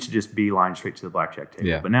 I used to just beeline straight to the blackjack table.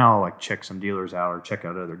 Yeah. But now I'll like check some dealers out or check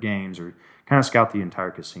out other games or kind of scout the entire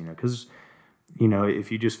casino. Because,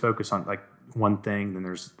 if you just focus on like one thing, then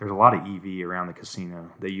there's a lot of EV around the casino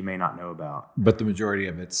that you may not know about. But the majority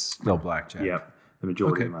of it's still blackjack. Yep. The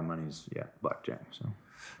majority of my money is, blackjack. So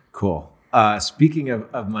cool. Speaking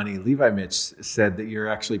of money, Levi Mitch said that you're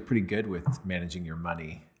actually pretty good with managing your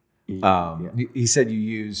money. He said you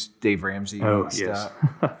use Dave Ramsey. Oh, yes.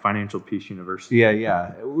 Financial Peace University.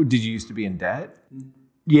 Yeah. Did you used to be in debt?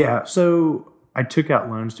 Yeah. So I took out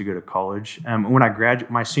loans to go to college. When I graduated,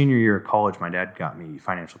 my senior year of college, my dad got me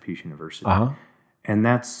Financial Peace University. Uh-huh. And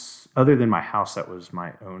that's, other than my house, that was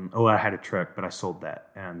my own. Oh, I had a truck, but I sold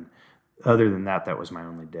that. And other than that, that was my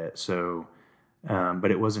only debt. So, but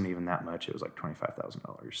it wasn't even that much. It was like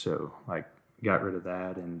 $25,000. So like got rid of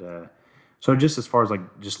that. And, so just as far as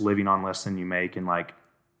like just living on less than you make and like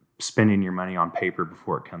spending your money on paper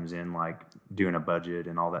before it comes in, like doing a budget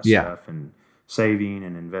and all that stuff and saving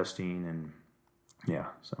and investing and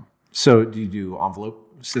So do you do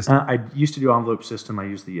envelope system? I used to do envelope system. I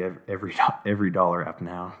use the every dollar app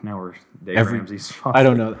now. Now we're Dave Ramsey's. I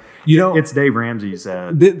don't know. It's Dave Ramsey's.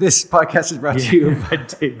 This podcast is brought to you by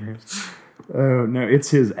Dave Ramsey. Oh no, it's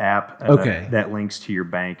his app that links to your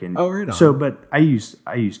bank, and right on. So, but I use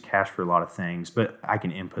cash for a lot of things, but I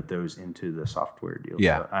can input those into the software deal.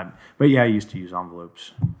 Yeah, so I used to use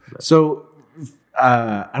envelopes. So,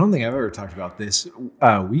 I don't think I've ever talked about this.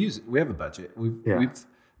 We have a budget.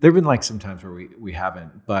 There've been like some times where we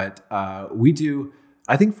haven't, but we do.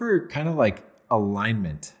 I think for kind of like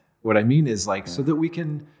alignment. What I mean is like so that we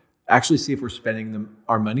can actually see if we're spending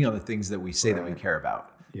our money on the things that we say that we care about.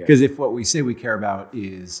 Because if what we say we care about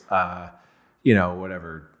is,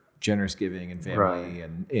 whatever, generous giving and family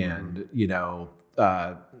and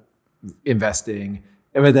investing,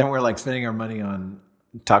 but then we're like spending our money on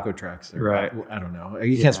taco trucks. I don't know.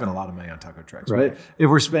 You can't spend a lot of money on taco trucks. Right. But if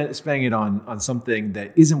we're spending it on something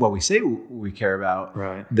that isn't what we say we care about,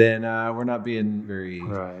 then we're not being very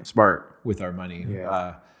smart with our money.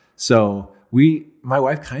 Yeah. So my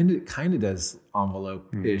wife kind of does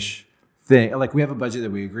envelope-ish thing. Like we have a budget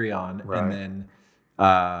that we agree on, and then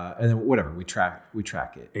whatever we track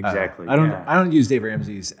it exactly. I don't use Dave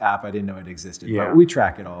Ramsey's app. I didn't know it existed, but we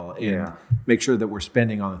track it all and make sure that we're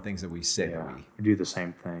spending on the things that we say that we do the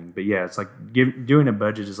same thing. But it's like doing a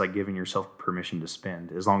budget is like giving yourself permission to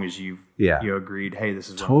spend, as long as you agreed. Hey, this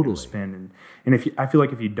is what I'm going to spend. And I feel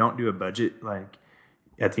like if you don't do a budget, like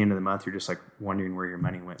at the end of the month, you're just like wondering where your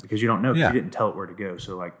money went because you don't know because you didn't tell it where to go.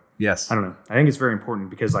 So like, yes, I don't know. I think it's very important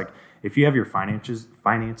because like if you have your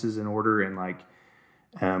finances in order and like,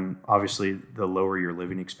 obviously the lower your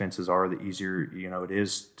living expenses are, the easier, it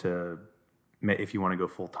is to, if you want to go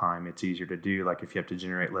full time, it's easier to do. Like if you have to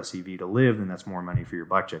generate less EV to live, then that's more money for your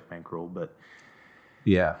blackjack bankroll. But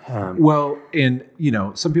yeah. Well, and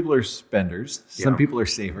some people are spenders, some people are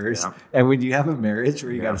savers. Yeah. And when you have a marriage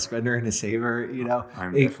where you got a spender and a saver,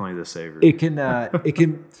 I'm definitely the saver. It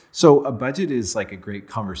can, so a budget is like a great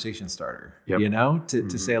conversation starter,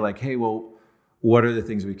 to say like, hey, well, what are the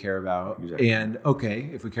things we care about? Exactly. And okay,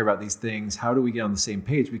 if we care about these things, how do we get on the same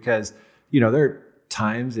page? Because, there are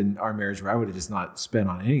times in our marriage where I would have just not spent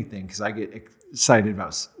on anything because I get excited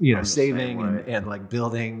about, saving and like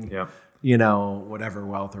building. Yep. Whatever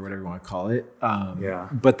wealth or whatever you want to call it.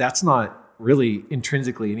 But that's not really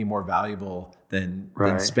intrinsically any more valuable than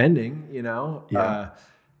spending,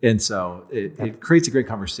 and so it creates a great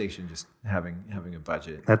conversation just having a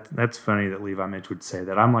budget. That's funny that Levi Mitch would say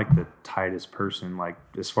that. I'm like the tightest person, like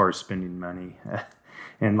as far as spending money.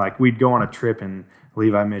 And like we'd go on a trip and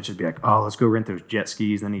Levi Mitch would be like, oh, let's go rent those jet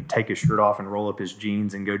skis. Then he'd take his shirt off and roll up his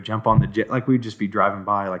jeans and go jump on the jet. Like we'd just be driving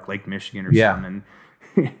by like Lake Michigan or something.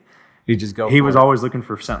 And you just go. He was always looking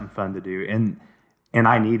for something fun to do, and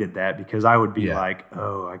I needed that because I would be like,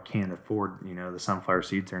 oh, I can't afford the sunflower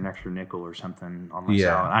seeds are an extra nickel or something on my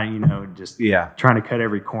salad. I just trying to cut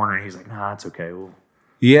every corner, and he's like, nah, it's okay. Well,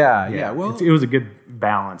 well, it was a good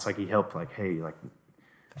balance. Like he helped, like, hey, like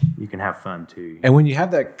you can have fun too. And when you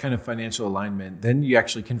have that kind of financial alignment, then you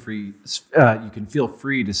actually can feel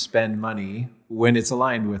free to spend money when it's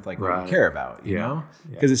aligned with like what you care about, you know?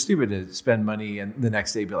 Because it's stupid to spend money and the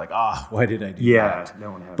next day be like, why did I do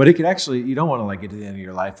that? But it could actually, you don't want to like get to the end of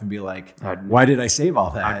your life and be like, why did I save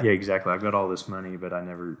all that? Exactly. I've got all this money, but I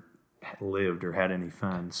never lived or had any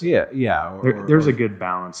fun. So there's a good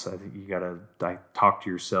balance. I think you got to talk to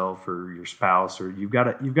yourself or your spouse, or you've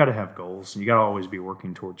got to have goals. You got to always be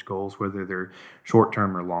working towards goals, whether they're short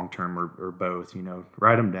term or long term or both.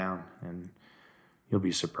 Write them down, and you'll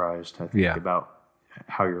be surprised. I think about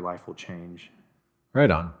how your life will change. Right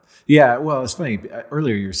on. Yeah. Well, it's funny.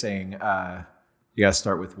 Earlier you were saying you got to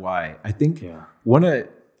start with why. I think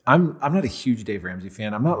I'm not a huge Dave Ramsey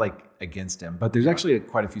fan. I'm not like against him, but there's actually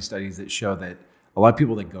quite a few studies that show that a lot of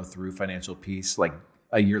people that go through financial peace, like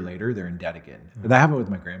a year later, they're in debt again. And that happened with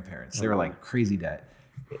my grandparents. They were like crazy debt.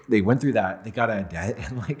 They went through that. They got out of debt,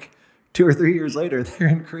 and like 2 or 3 years later, they're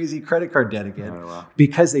in crazy credit card debt again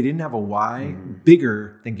because they didn't have a why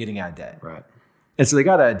bigger than getting out of debt. Right. And so they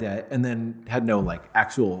got out of debt and then had no like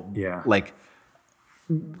actual like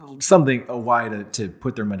something, a why to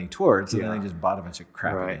put their money towards. So then they just bought a bunch of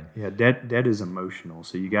crap again. Yeah, debt is emotional.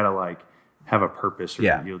 So you got to like have a purpose,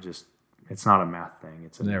 or you'll just, it's not a math thing.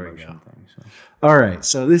 It's an emotion thing. So. All right.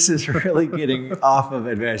 So this is really getting off of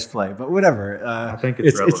advanced play, but whatever. I think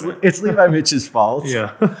it's relevant. It's Levi Mitch's fault.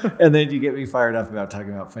 Yeah. And then you get me fired up about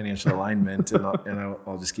talking about financial alignment, and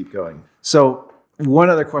I'll just keep going. So one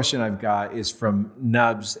other question I've got is from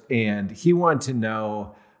Nubs, and he wanted to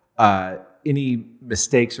know any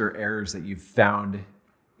mistakes or errors that you've found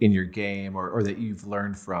in your game or that you've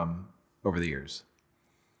learned from over the years.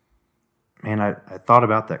 Man, I thought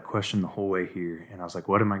about that question the whole way here, and I was like,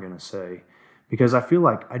 what am I going to say? Because I feel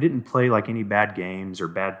like I didn't play like any bad games or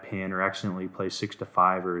bad pin or accidentally play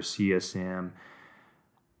 6-5 or a CSM.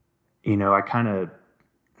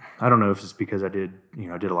 I don't know if it's because I did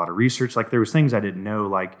a lot of research. Like there was things I didn't know,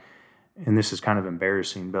 like, and this is kind of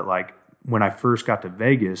embarrassing, but like when I first got to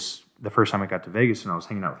Vegas, the first time I got to Vegas and I was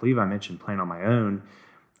hanging out with Levi Mitch and playing on my own,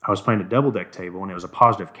 I was playing a double deck table and it was a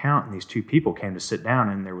positive count, and these two people came to sit down,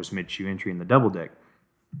 and there was mid-shoe entry in the double deck.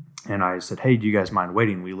 And I said, hey, do you guys mind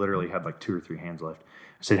waiting? We literally had like 2 or 3 hands left.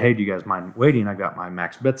 I said, hey, do you guys mind waiting? I got my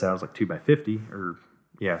max bets out. I was like 2x50 or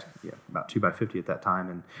about 2x50 at that time.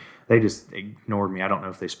 And they just ignored me. I don't know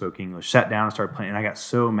if they spoke English. Sat down and started playing. And I got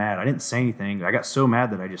so mad. I didn't say anything. I got so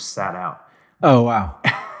mad that I just sat out. Oh, wow.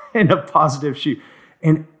 In a positive shoe.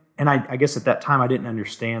 And I guess at that time I didn't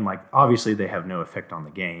understand, like, obviously they have no effect on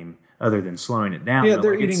the game other than slowing it down. Yeah,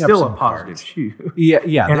 they're eating it's up still some a positive cards. shoe.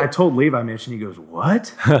 Yeah. And I told Levi Mitch, and he goes,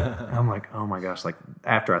 what? And I'm like, oh my gosh. Like,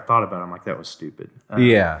 after I thought about it, I'm like, that was stupid.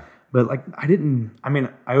 But like, I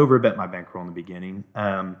overbet my bankroll in the beginning.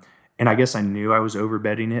 And I guess I knew I was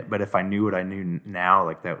overbetting it, but if I knew what I knew now,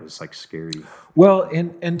 like that was like scary. Well,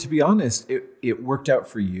 and to be honest, it worked out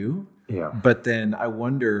for you. Yeah. But then I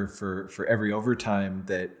wonder for every overtime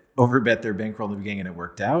that overbet their bankroll in the beginning and it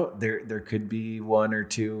worked out, there could be 1 or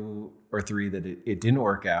 2 or 3 that it didn't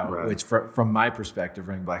work out, Right. which from my perspective,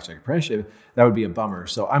 running Blackjack Apprenticeship, that would be a bummer.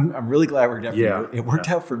 So I'm really glad it worked out for you. It worked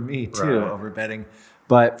out for me too, over betting.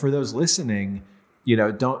 But for those listening,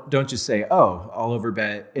 don't just say, "Oh, I'll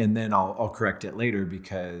overbet and then I'll correct it later,"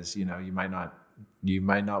 because you might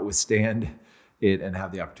not withstand it and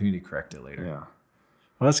have the opportunity to correct it later. Yeah.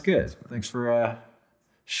 Well, that's good. Thanks for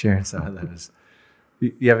sharing some of those.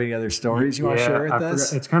 You have any other stories you want to share with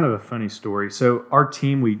us? It's kind of a funny story. So our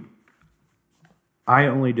team, I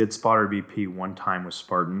only did spotter BP one time with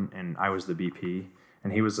Spartan, and I was the BP,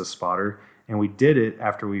 and he was the spotter. And we did it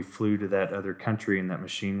after we flew to that other country and that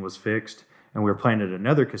machine was fixed. And we were playing at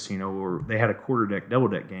another casino where they had a quarter deck, double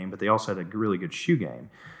deck game, but they also had a really good shoe game.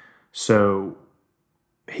 So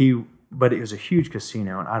but it was a huge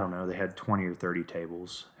casino, and I don't know, they had 20 or 30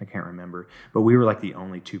 tables. I can't remember. But we were like the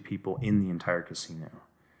only 2 people in the entire casino.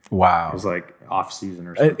 Wow. It was like off season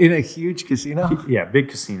or something. In a huge casino? Yeah, big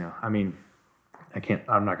casino. I mean,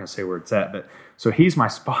 I'm not going to say where it's at, but so he's my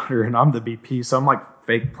spotter and I'm the BP. So I'm like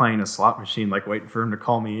fake playing a slot machine, like waiting for him to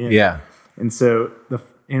call me in. Yeah. And so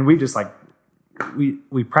we just like,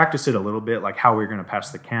 we practiced it a little bit, like how we were going to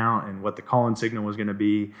pass the count and what the call-in signal was going to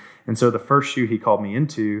be. And so the first shoe he called me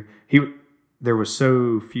into, there was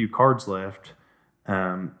so few cards left.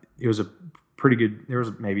 It was a pretty good. There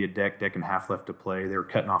was maybe a deck and a half left to play. They were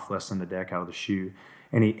cutting off less than the deck out of the shoe,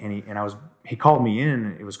 and he called me in.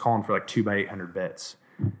 And it was calling for like 2x800 bets.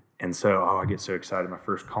 And so, I get so excited. My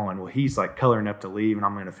first call in. Well, he's like coloring up to leave, and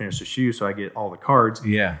I'm going to finish the shoe, so I get all the cards.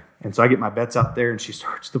 Yeah. And so I get my bets out there, and she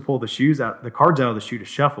starts to pull the cards out of the shoe to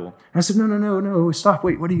shuffle. And I said, no, stop.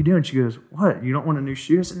 Wait, what are you doing? She goes, what? You don't want a new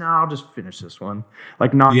shoe? I said, no, I'll just finish this one.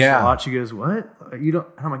 Like nonchalant. She goes, what? You don't?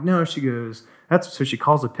 And I'm like, no. She goes, so she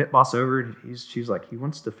calls the pit boss over, and she's like, he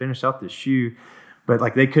wants to finish out this shoe. But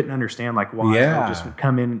like they couldn't understand like why I would just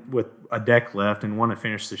come in with a deck left and want to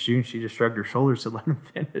finish the shoe. And she just shrugged her shoulders to let him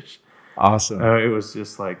finish. Awesome. It was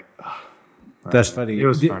just like... That's funny. It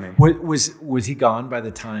was funny. Was he gone by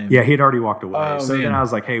the time? Yeah, he had already walked away. Oh, so man. then I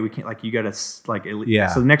was like, hey, we can't, like, you got to, like, Yeah.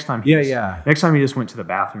 So the next time next time he just went to the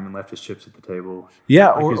bathroom and left his chips at the table.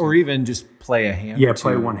 Yeah, like or even just play a hand. Yeah,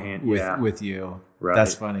 play one hand with you. Right.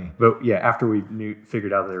 That's funny. But yeah, after we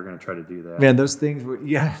figured out that they were going to try to do that. Man, those things were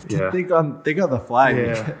think on the fly.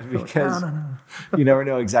 Yeah. because you never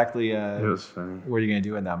know exactly it was funny. what you're going to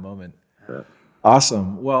do in that moment. Yeah.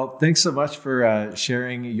 Awesome. Well, thanks so much for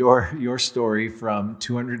sharing your story from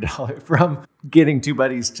 $200 from getting 2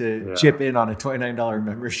 buddies to chip in on a $29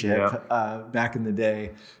 membership back in the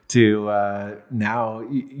day to now.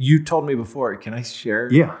 You told me before. Can I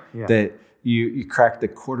share? Yeah. That you cracked the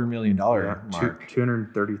 $250,000 mark.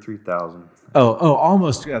 233,000. Oh,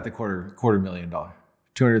 almost got the $250,000.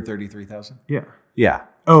 233,000. Yeah. Yeah.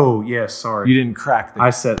 Oh, yes. Sorry. You didn't crack the...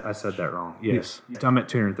 I said that wrong. Yes. I'm at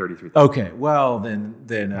 233,000. Okay. Well, then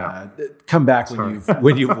come back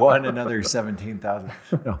when you've won another 17,000.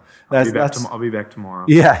 No, I'll be back tomorrow.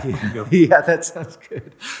 Yeah. That sounds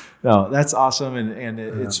good. No, that's awesome, and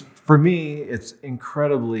it's for me. It's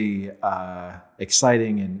incredibly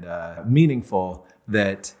exciting and meaningful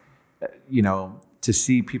that to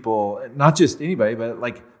see people, not just anybody, but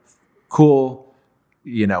like cool,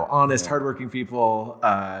 honest, hardworking people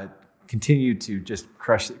continue to just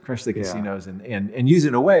crush the casinos and use it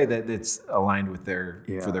in a way that's aligned with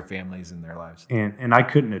for their families and their lives. And I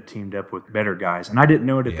couldn't have teamed up with better guys. And I didn't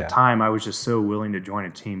know it at the time. I was just so willing to join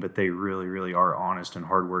a team, but they really, really are honest and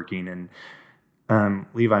hardworking. And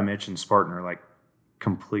Levi, Mitch, and Spartan are like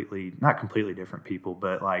not completely different people,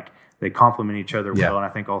 but like they complement each other well. And I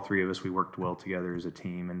think all 3 of us, we worked well together as a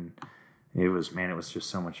team. And it was just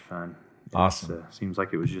so much fun. Awesome. Seems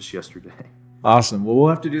like it was just yesterday. Awesome. Well, we'll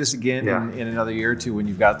have to do this again in another year or 2 when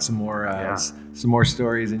you've got some more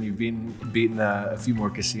stories and you've beaten a few more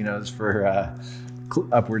casinos for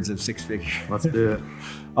upwards of 6 figures. Let's do it.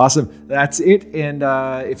 Awesome. That's it. And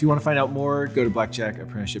if you want to find out more, go to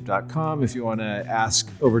blackjackapprenticeship.com. If you want to ask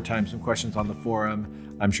Overtime some questions on the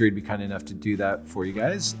forum, I'm sure he'd be kind enough to do that for you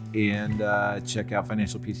guys. And check out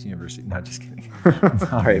Financial Peace University. No, just kidding.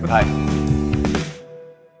 All right. Bye.